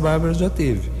Santa Bárbara já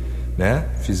teve, né?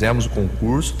 Fizemos o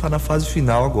concurso, está na fase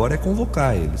final agora, é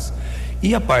convocar eles.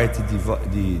 E a parte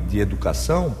de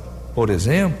educação, por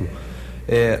exemplo,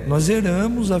 nós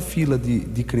zeramos a fila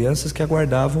de crianças que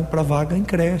aguardavam para vaga em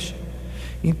creche.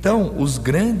 Então, os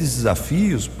grandes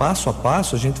desafios, passo a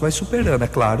passo, a gente vai superando. É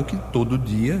claro que todo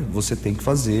dia você tem que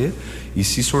fazer e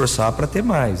se esforçar para ter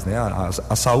mais, né?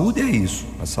 A saúde é isso,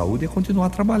 a saúde é continuar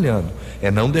trabalhando,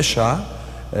 é não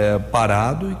deixar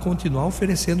parado e continuar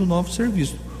oferecendo novos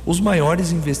serviços. Os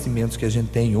maiores investimentos que a gente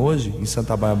tem hoje em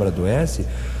Santa Bárbara do Oeste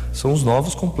são os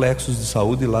novos complexos de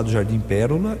saúde lá do Jardim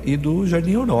Pérola e do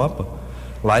Jardim Europa.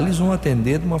 Lá eles vão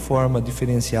atender de uma forma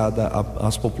diferenciada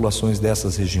as populações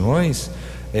dessas regiões,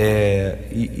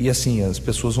 e assim, as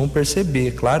pessoas vão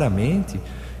perceber claramente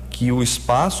que o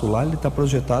espaço lá está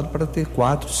projetado para ter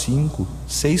 4, 5,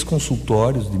 6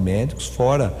 consultórios de médicos,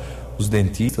 fora os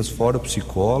dentistas, fora o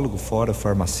psicólogo, fora o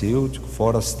farmacêutico,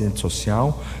 fora o assistente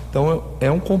social. Então é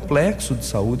um complexo de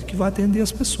saúde que vai atender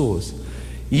as pessoas.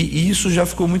 E isso já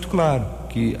ficou muito claro,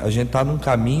 que a gente está num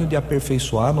caminho de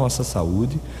aperfeiçoar a nossa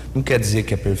saúde. Não quer dizer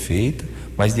que é perfeita,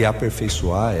 mas de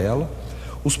aperfeiçoar ela.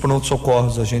 Os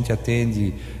pronto-socorros a gente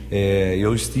atende,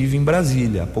 eu estive em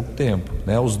Brasília há pouco tempo,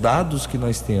 né? Os dados que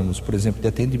nós temos, por exemplo, de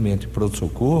atendimento e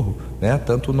pronto-socorro, né?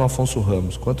 Tanto no Afonso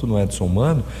Ramos quanto no Edson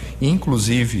Mano,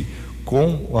 inclusive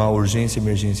com a urgência e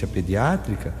emergência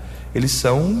pediátrica, eles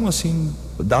são assim,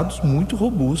 dados muito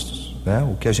robustos, né?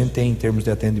 O que a gente tem em termos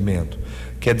de atendimento.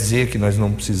 Quer dizer que nós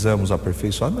não precisamos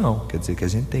aperfeiçoar? Não, quer dizer que a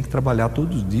gente tem que trabalhar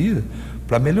todos os dias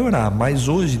para melhorar. Mas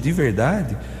hoje, de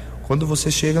verdade, quando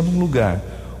você chega num lugar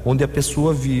onde a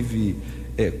pessoa vive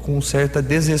com certa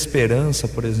desesperança,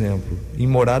 por exemplo, em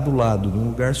morar do lado de um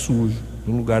lugar sujo,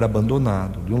 de um lugar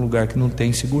abandonado, de um lugar que não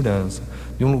tem segurança,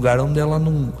 de um lugar onde ela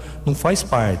não faz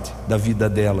parte da vida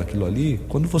dela aquilo ali,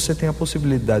 quando você tem a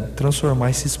possibilidade de transformar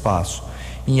esse espaço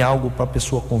em algo para a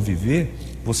pessoa conviver,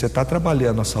 você está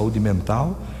trabalhando a saúde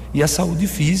mental e a saúde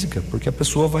física, porque a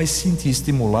pessoa vai se sentir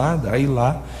estimulada a ir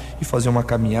lá e fazer uma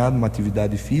caminhada, uma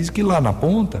atividade física, e lá na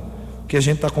ponta, o que a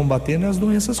gente está combatendo é as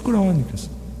doenças crônicas,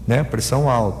 né? Pressão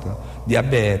alta,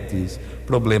 diabetes,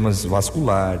 problemas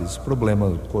vasculares,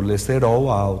 problema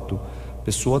colesterol alto. A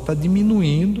pessoa está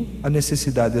diminuindo a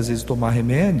necessidade, às vezes, de tomar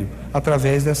remédio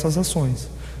através dessas ações.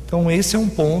 Então, esse é um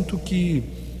ponto que,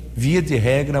 via de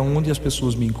regra, onde as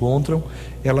pessoas me encontram,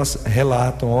 elas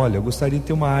relatam: olha, eu gostaria de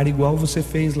ter uma área igual você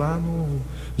fez lá no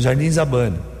Jardim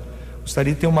Zabana,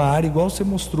 gostaria de ter uma área igual você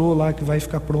mostrou lá, que vai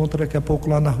ficar pronta daqui a pouco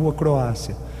lá na Rua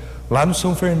Croácia, lá no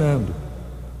São Fernando,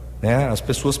 né? As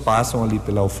pessoas passam ali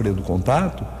pela Alfredo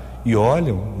Contato e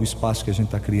olham o espaço que a gente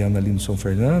está criando ali no São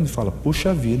Fernando e falam: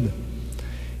 puxa vida.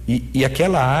 E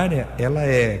aquela área, ela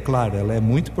é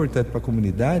muito importante para a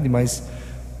comunidade, mas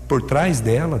por trás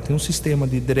dela tem um sistema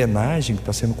de drenagem que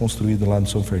está sendo construído lá no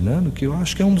São Fernando, que eu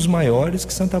acho que é um dos maiores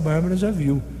que Santa Bárbara já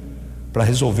viu, para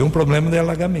resolver um problema de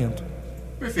alagamento.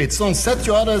 Perfeito, são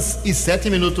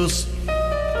 7h07.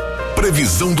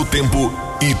 Previsão do tempo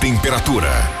e temperatura.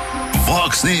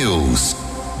 Vox News.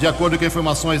 De acordo com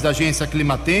informações da agência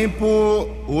Climatempo,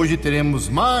 hoje teremos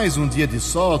mais um dia de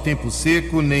sol, tempo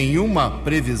seco, nenhuma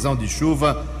previsão de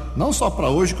chuva, não só para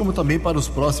hoje, como também para os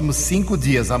próximos 5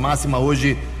 dias. A máxima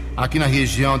hoje, aqui na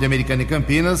região de Americana e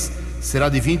Campinas, será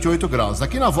de 28 graus.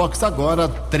 Aqui na Vox agora,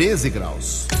 13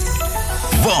 graus.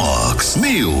 Vox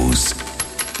News.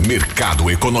 Mercado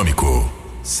Econômico.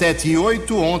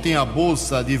 7h08, ontem a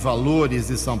Bolsa de Valores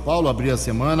de São Paulo abriu a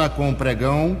semana com um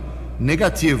pregão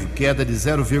negativo, queda de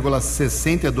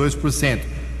 0,62%.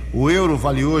 O euro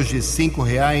vale hoje R$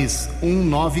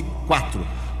 5,194.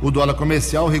 O dólar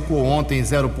comercial recuou ontem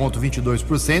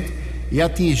 0,22% e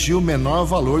atingiu o menor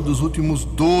valor dos últimos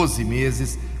 12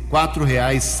 meses, R$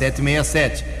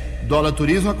 4,767. Dólar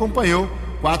turismo acompanhou R$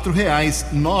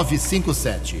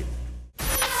 4,957.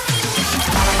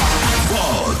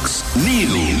 Vox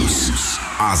News.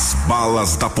 As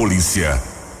balas da polícia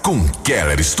com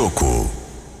Keller Estocco.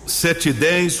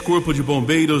 7h10, Corpo de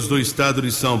Bombeiros do Estado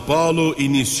de São Paulo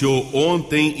iniciou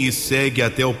ontem e segue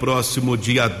até o próximo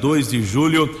dia 2 de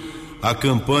julho a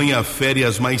campanha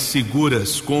Férias Mais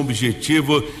Seguras, com o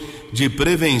objetivo de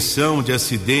prevenção de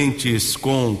acidentes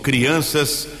com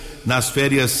crianças nas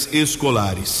férias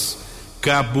escolares.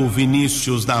 Cabo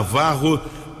Vinícius Navarro,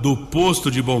 do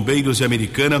Posto de Bombeiros de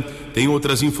Americana, tem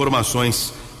outras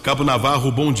informações. Cabo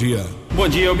Navarro, bom dia. Bom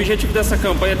dia, o objetivo dessa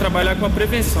campanha é trabalhar com a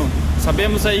prevenção.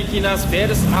 Sabemos aí que nas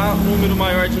férias há um número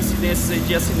maior de incidências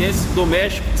de acidentes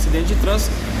domésticos, acidentes de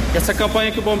trânsito. Essa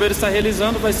campanha que o Bombeiro está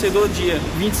realizando vai ser do dia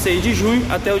 26 de junho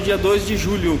até o dia 2 de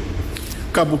julho.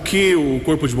 Cabo, o que o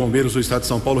Corpo de Bombeiros do Estado de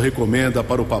São Paulo recomenda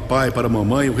para o papai, para a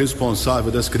mamãe, o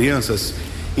responsável das crianças,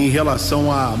 em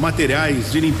relação a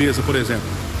materiais de limpeza, por exemplo?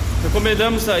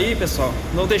 Recomendamos aí, pessoal,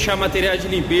 não deixar materiais de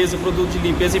limpeza, produto de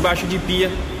limpeza embaixo de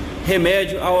pia,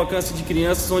 remédio ao alcance de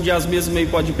crianças, onde as mesmas aí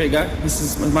podem pegar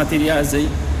esses materiais aí,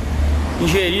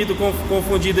 ingerido,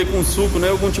 confundido aí com suco, né,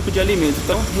 algum tipo de alimento.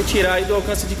 Então, retirar aí do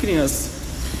alcance de crianças.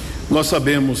 Nós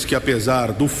sabemos que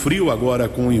apesar do frio agora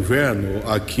com o inverno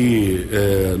aqui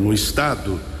no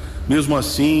estado, mesmo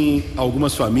assim,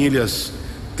 algumas famílias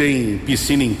têm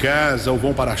piscina em casa ou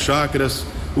vão para chácaras.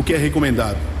 O que é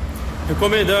recomendado?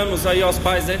 Recomendamos aí aos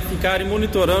pais, né, ficarem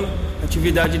monitorando a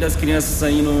atividade das crianças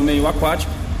aí no meio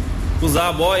aquático, usar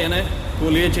a boia, né,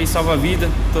 colete aí salva-vida,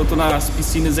 tanto nas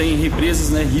piscinas aí em represas,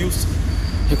 né, rios.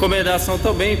 Recomendação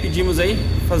também, pedimos aí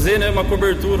fazer, né, uma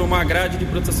cobertura, uma grade de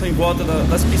proteção em volta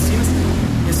das piscinas.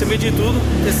 E, acima de tudo,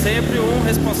 ter sempre um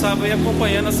responsável aí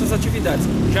acompanhando essas atividades.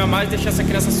 Jamais deixar essa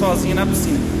criança sozinha na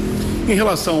piscina. Em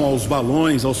relação aos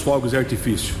balões, aos fogos de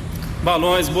artifício?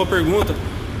 Balões, boa pergunta.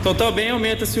 Então também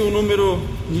aumenta-se o número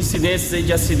de incidências aí,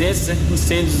 de acidentes, né,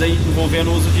 incêndios aí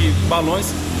envolvendo o uso de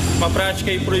balões. Uma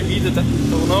prática aí proibida, tá?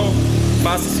 Então não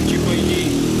faça esse tipo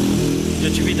aí de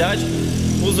atividade.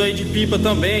 Uso aí de pipa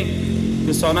também,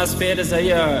 pessoal, nas férias aí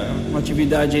uma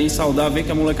atividade aí saudável aí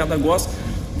que a molecada gosta,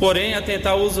 porém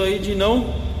atentar o uso aí de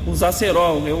não usar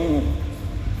cerol, é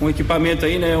um equipamento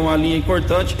aí, né, uma linha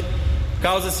importante,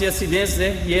 causa-se acidentes,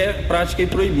 né, e é prática aí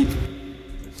proibida.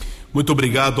 Muito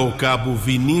obrigado ao Cabo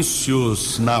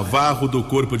Vinícius Navarro do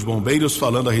Corpo de Bombeiros,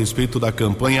 falando a respeito da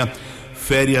campanha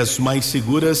Férias Mais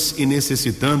Seguras e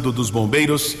necessitando dos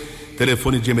bombeiros.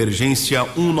 Telefone de emergência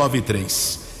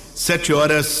 193.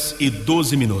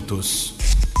 7h12.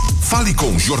 Fale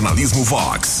com Jornalismo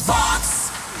Vox.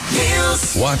 Vox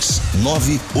News. Vox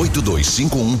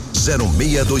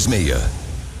 982510626.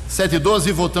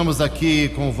 7h12, voltamos aqui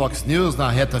com o Vox News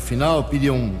na reta final. Pedi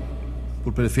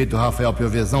pro prefeito Rafael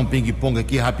Piovezão, ping-pong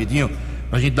aqui rapidinho,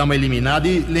 pra gente dar uma eliminada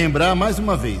e lembrar mais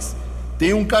uma vez.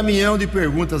 Tem um caminhão de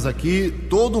perguntas aqui,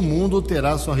 todo mundo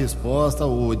terá sua resposta.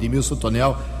 O Edmilson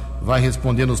Tonel vai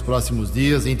responder nos próximos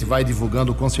dias, a gente vai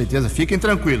divulgando com certeza. Fiquem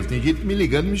tranquilos, tem gente me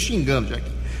ligando, me xingando já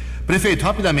aqui. Prefeito,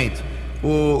 rapidamente,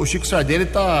 o Chico Sardelli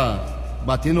está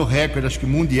batendo o recorde, acho que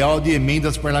mundial, de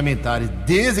emendas parlamentares.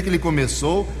 Desde que ele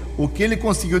começou, o que ele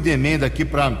conseguiu de emenda aqui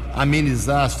para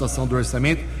amenizar a situação do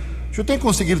orçamento. O senhor tem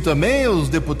conseguido também? Os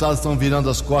deputados estão virando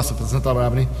as costas para Santa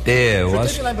Bárbara, hein? Eu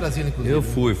acho. Teve lá em Brasília, inclusive. Eu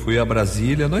fui a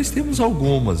Brasília. Nós temos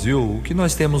algumas, viu? O que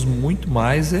nós temos muito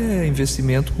mais é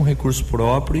investimento com recurso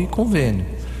próprio e convênio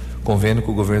com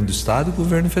o governo do estado e o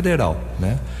governo federal,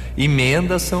 né?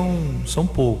 Emendas são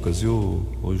poucas, viu,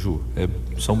 Ju?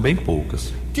 São bem poucas.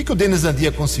 O que o Denis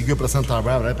Andia conseguiu para Santa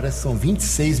Bárbara? Parece que são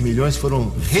 26 milhões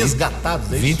foram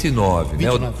resgatados, é isso? 29, né?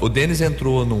 O Denis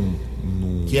entrou num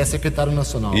que é secretário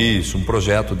nacional. Isso, um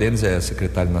projeto. O Denis é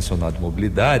secretário nacional de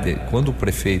mobilidade. Quando o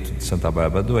prefeito de Santa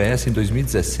Bárbara do Oeste, em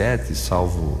 2017,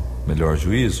 salvo melhor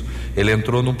juízo, ele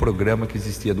entrou num programa que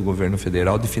existia do governo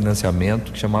federal de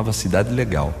financiamento que chamava Cidade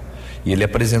Legal, e ele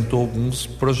apresentou alguns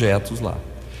projetos lá.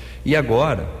 E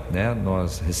agora, né,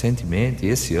 nós recentemente,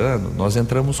 esse ano, nós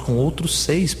entramos com outros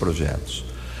 6 projetos.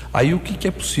 Aí o que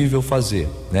é possível fazer,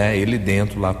 né? Ele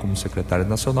dentro lá como secretário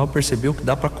nacional percebeu que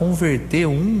dá para converter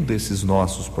um desses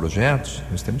nossos projetos,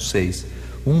 nós temos 6,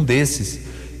 um desses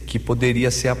que poderia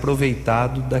ser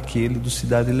aproveitado daquele do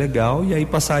Cidade Legal, e aí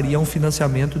passaria um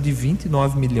financiamento de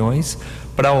 29 milhões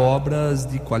para obras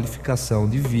de qualificação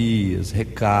de vias,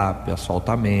 recap,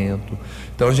 asfaltamento.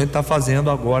 Então a gente está fazendo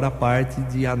agora a parte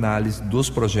de análise dos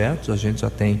projetos, a gente já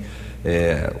tem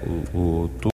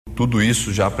tudo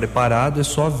isso já preparado, é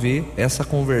só ver essa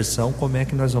conversão, como é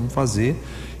que nós vamos fazer.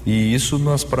 E isso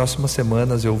nas próximas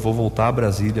semanas eu vou voltar a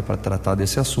Brasília para tratar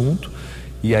desse assunto,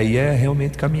 e aí é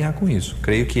realmente caminhar com isso.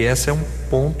 Creio que esse é um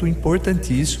ponto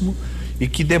importantíssimo e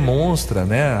que demonstra,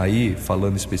 né, aí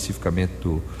falando especificamente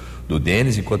do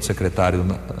Denis, enquanto secretário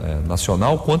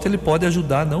nacional, quanto ele pode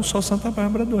ajudar não só Santa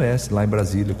Bárbara do Oeste, lá em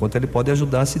Brasília, quanto ele pode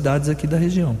ajudar as cidades aqui da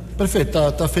região. Prefeito,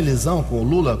 tá felizão com o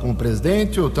Lula como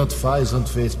presidente, ou tanto faz, tanto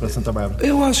fez para Santa Bárbara?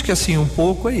 Eu acho que assim, um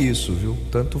pouco é isso, viu?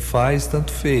 Tanto faz,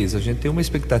 tanto fez. A gente tem uma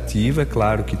expectativa, é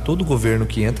claro que todo governo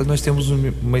que entra, nós temos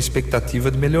uma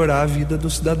expectativa de melhorar a vida do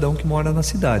cidadão que mora na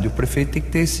cidade. O prefeito tem que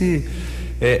ter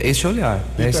esse olhar.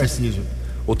 E o Tarcísio?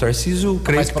 O Tarcísio,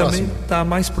 creio que também está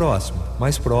mais próximo,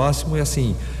 e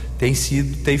assim,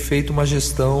 tem feito uma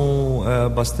gestão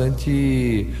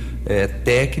bastante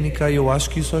técnica, e eu acho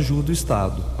que isso ajuda o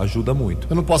Estado, ajuda muito.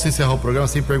 Eu não posso encerrar o programa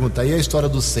sem perguntar, e a história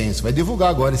do censo? Vai divulgar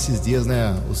agora esses dias,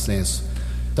 né, o censo.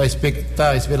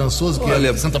 Tá esperançoso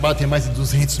que Santa Bárbara tem mais de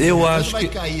 200 mil? Eu acho vai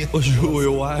que cair. Ju,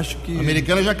 eu acho que a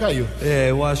Americana já caiu.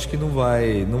 Eu acho que não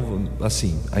vai,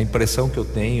 assim, a impressão que eu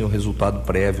tenho, o resultado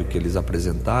prévio que eles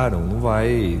apresentaram,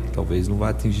 talvez não vai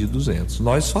atingir 200.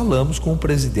 Nós falamos com o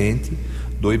presidente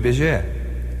do IBGE,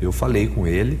 eu falei com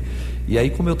ele, e aí,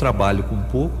 como eu trabalho com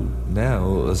pouco, né,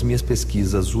 as minhas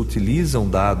pesquisas utilizam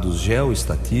dados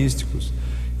geoestatísticos,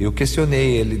 eu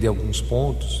questionei ele de alguns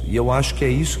pontos, e eu acho que é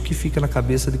isso que fica na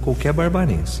cabeça de qualquer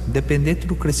barbarense. Independente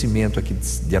do crescimento aqui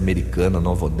de Americana,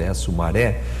 Nova Odessa,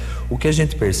 Sumaré, o que a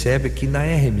gente percebe é que na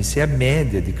RMC a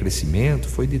média de crescimento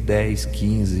foi de 10,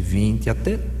 15, 20,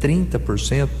 até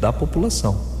 30% da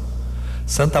população.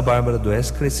 Santa Bárbara do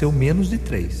Oeste cresceu menos de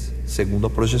 3%, segundo a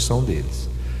projeção deles.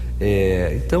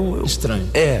 Então estranho.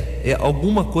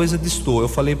 Alguma coisa destoou. Eu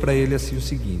falei para ele assim o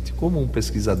seguinte: como um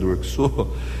pesquisador que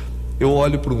sou, eu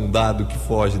olho para um dado que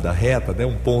foge da reta, né,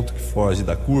 um ponto que foge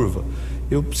da curva,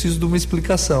 eu preciso de uma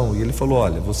explicação. E ele falou: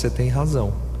 olha, você tem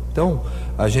razão. Então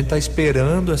a gente está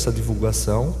esperando essa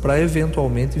divulgação para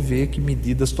eventualmente ver que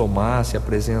medidas tomar, se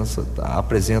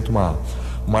apresenta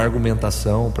uma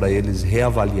argumentação para eles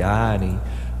reavaliarem.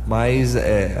 Mas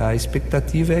a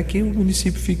expectativa é que o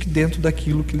município fique dentro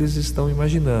daquilo que eles estão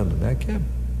imaginando, né? Que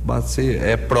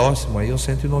é próximo aí aos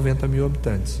 190 mil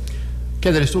habitantes.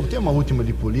 Keller Estouco, tem uma última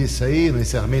de polícia aí no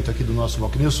encerramento aqui do nosso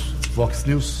Vox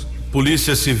News?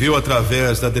 Polícia Civil,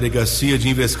 através da Delegacia de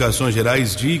Investigações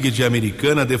Gerais DIG de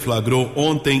Americana, deflagrou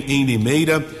ontem em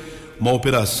Limeira uma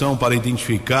operação para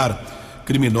identificar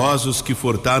criminosos que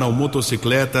furtaram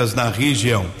motocicletas na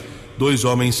região. 2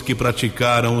 homens que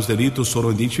praticaram os delitos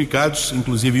foram identificados,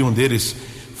 inclusive um deles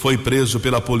foi preso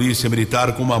pela Polícia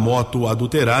Militar com uma moto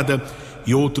adulterada,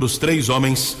 e outros 3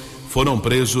 homens foram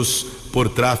presos por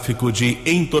tráfico de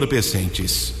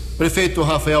entorpecentes. Prefeito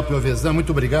Rafael Piovesan,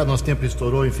 muito obrigado, nosso tempo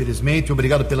estourou infelizmente,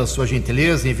 obrigado pela sua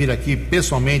gentileza em vir aqui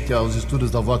pessoalmente aos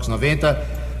estúdios da Vox 90.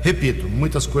 Repito,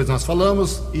 muitas coisas nós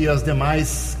falamos e as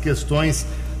demais questões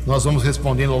nós vamos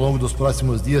respondendo ao longo dos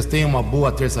próximos dias. Tenha uma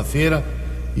boa terça-feira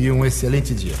e um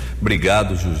excelente dia.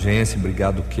 Obrigado, Jugense,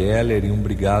 obrigado, Keller, e um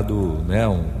obrigado, né,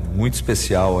 muito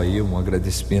especial aí, um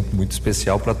agradecimento muito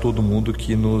especial para todo mundo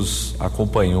que nos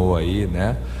acompanhou aí,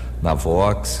 né, na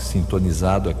Vox,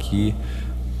 sintonizado aqui,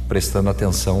 prestando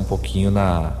atenção um pouquinho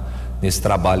nesse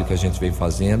trabalho que a gente vem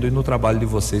fazendo e no trabalho de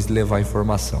vocês de levar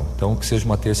informação. Então, que seja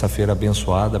uma terça-feira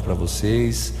abençoada para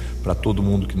vocês, para todo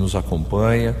mundo que nos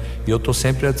acompanha, e eu estou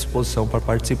sempre à disposição para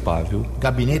participar, viu?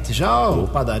 Gabinete já, ou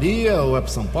padaria, ou é para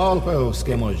São Paulo? Qual é o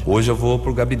esquema hoje? Hoje eu vou para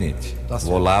o gabinete. Tá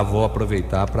certo. Vou lá, vou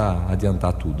aproveitar para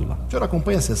adiantar tudo lá. O senhor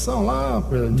acompanha a sessão lá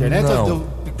pela internet? Não. Ou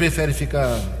prefere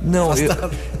ficar Não,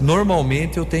 afastado?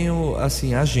 Normalmente eu tenho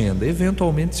assim agenda.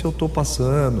 Eventualmente, se eu estou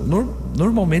passando,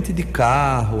 normalmente de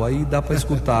carro, aí dá para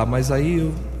escutar, mas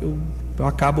aí eu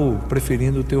acabo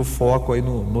preferindo ter o foco aí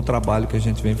no trabalho que a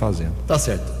gente vem fazendo. Tá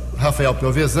certo. Rafael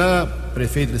Piovesan,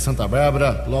 prefeito de Santa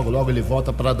Bárbara, logo ele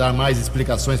volta para dar mais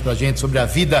explicações para a gente sobre a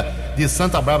vida de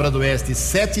Santa Bárbara do Oeste.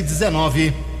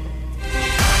 7h19.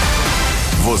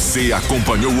 Você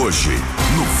acompanhou hoje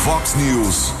no Fox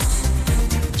News.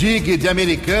 DIG de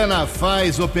Americana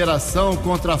faz operação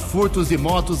contra furtos de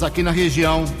motos aqui na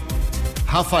região.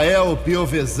 Rafael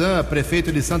Piovesan,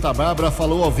 prefeito de Santa Bárbara,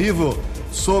 falou ao vivo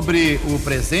sobre o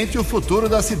presente e o futuro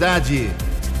da cidade.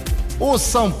 O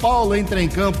São Paulo entra em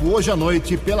campo hoje à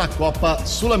noite pela Copa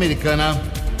Sul-Americana.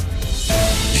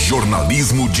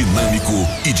 Jornalismo dinâmico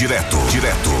e direto.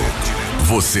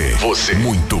 Você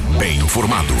muito bem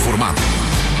informado.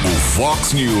 O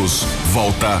Fox News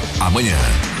volta amanhã.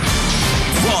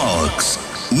 Fox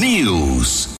News.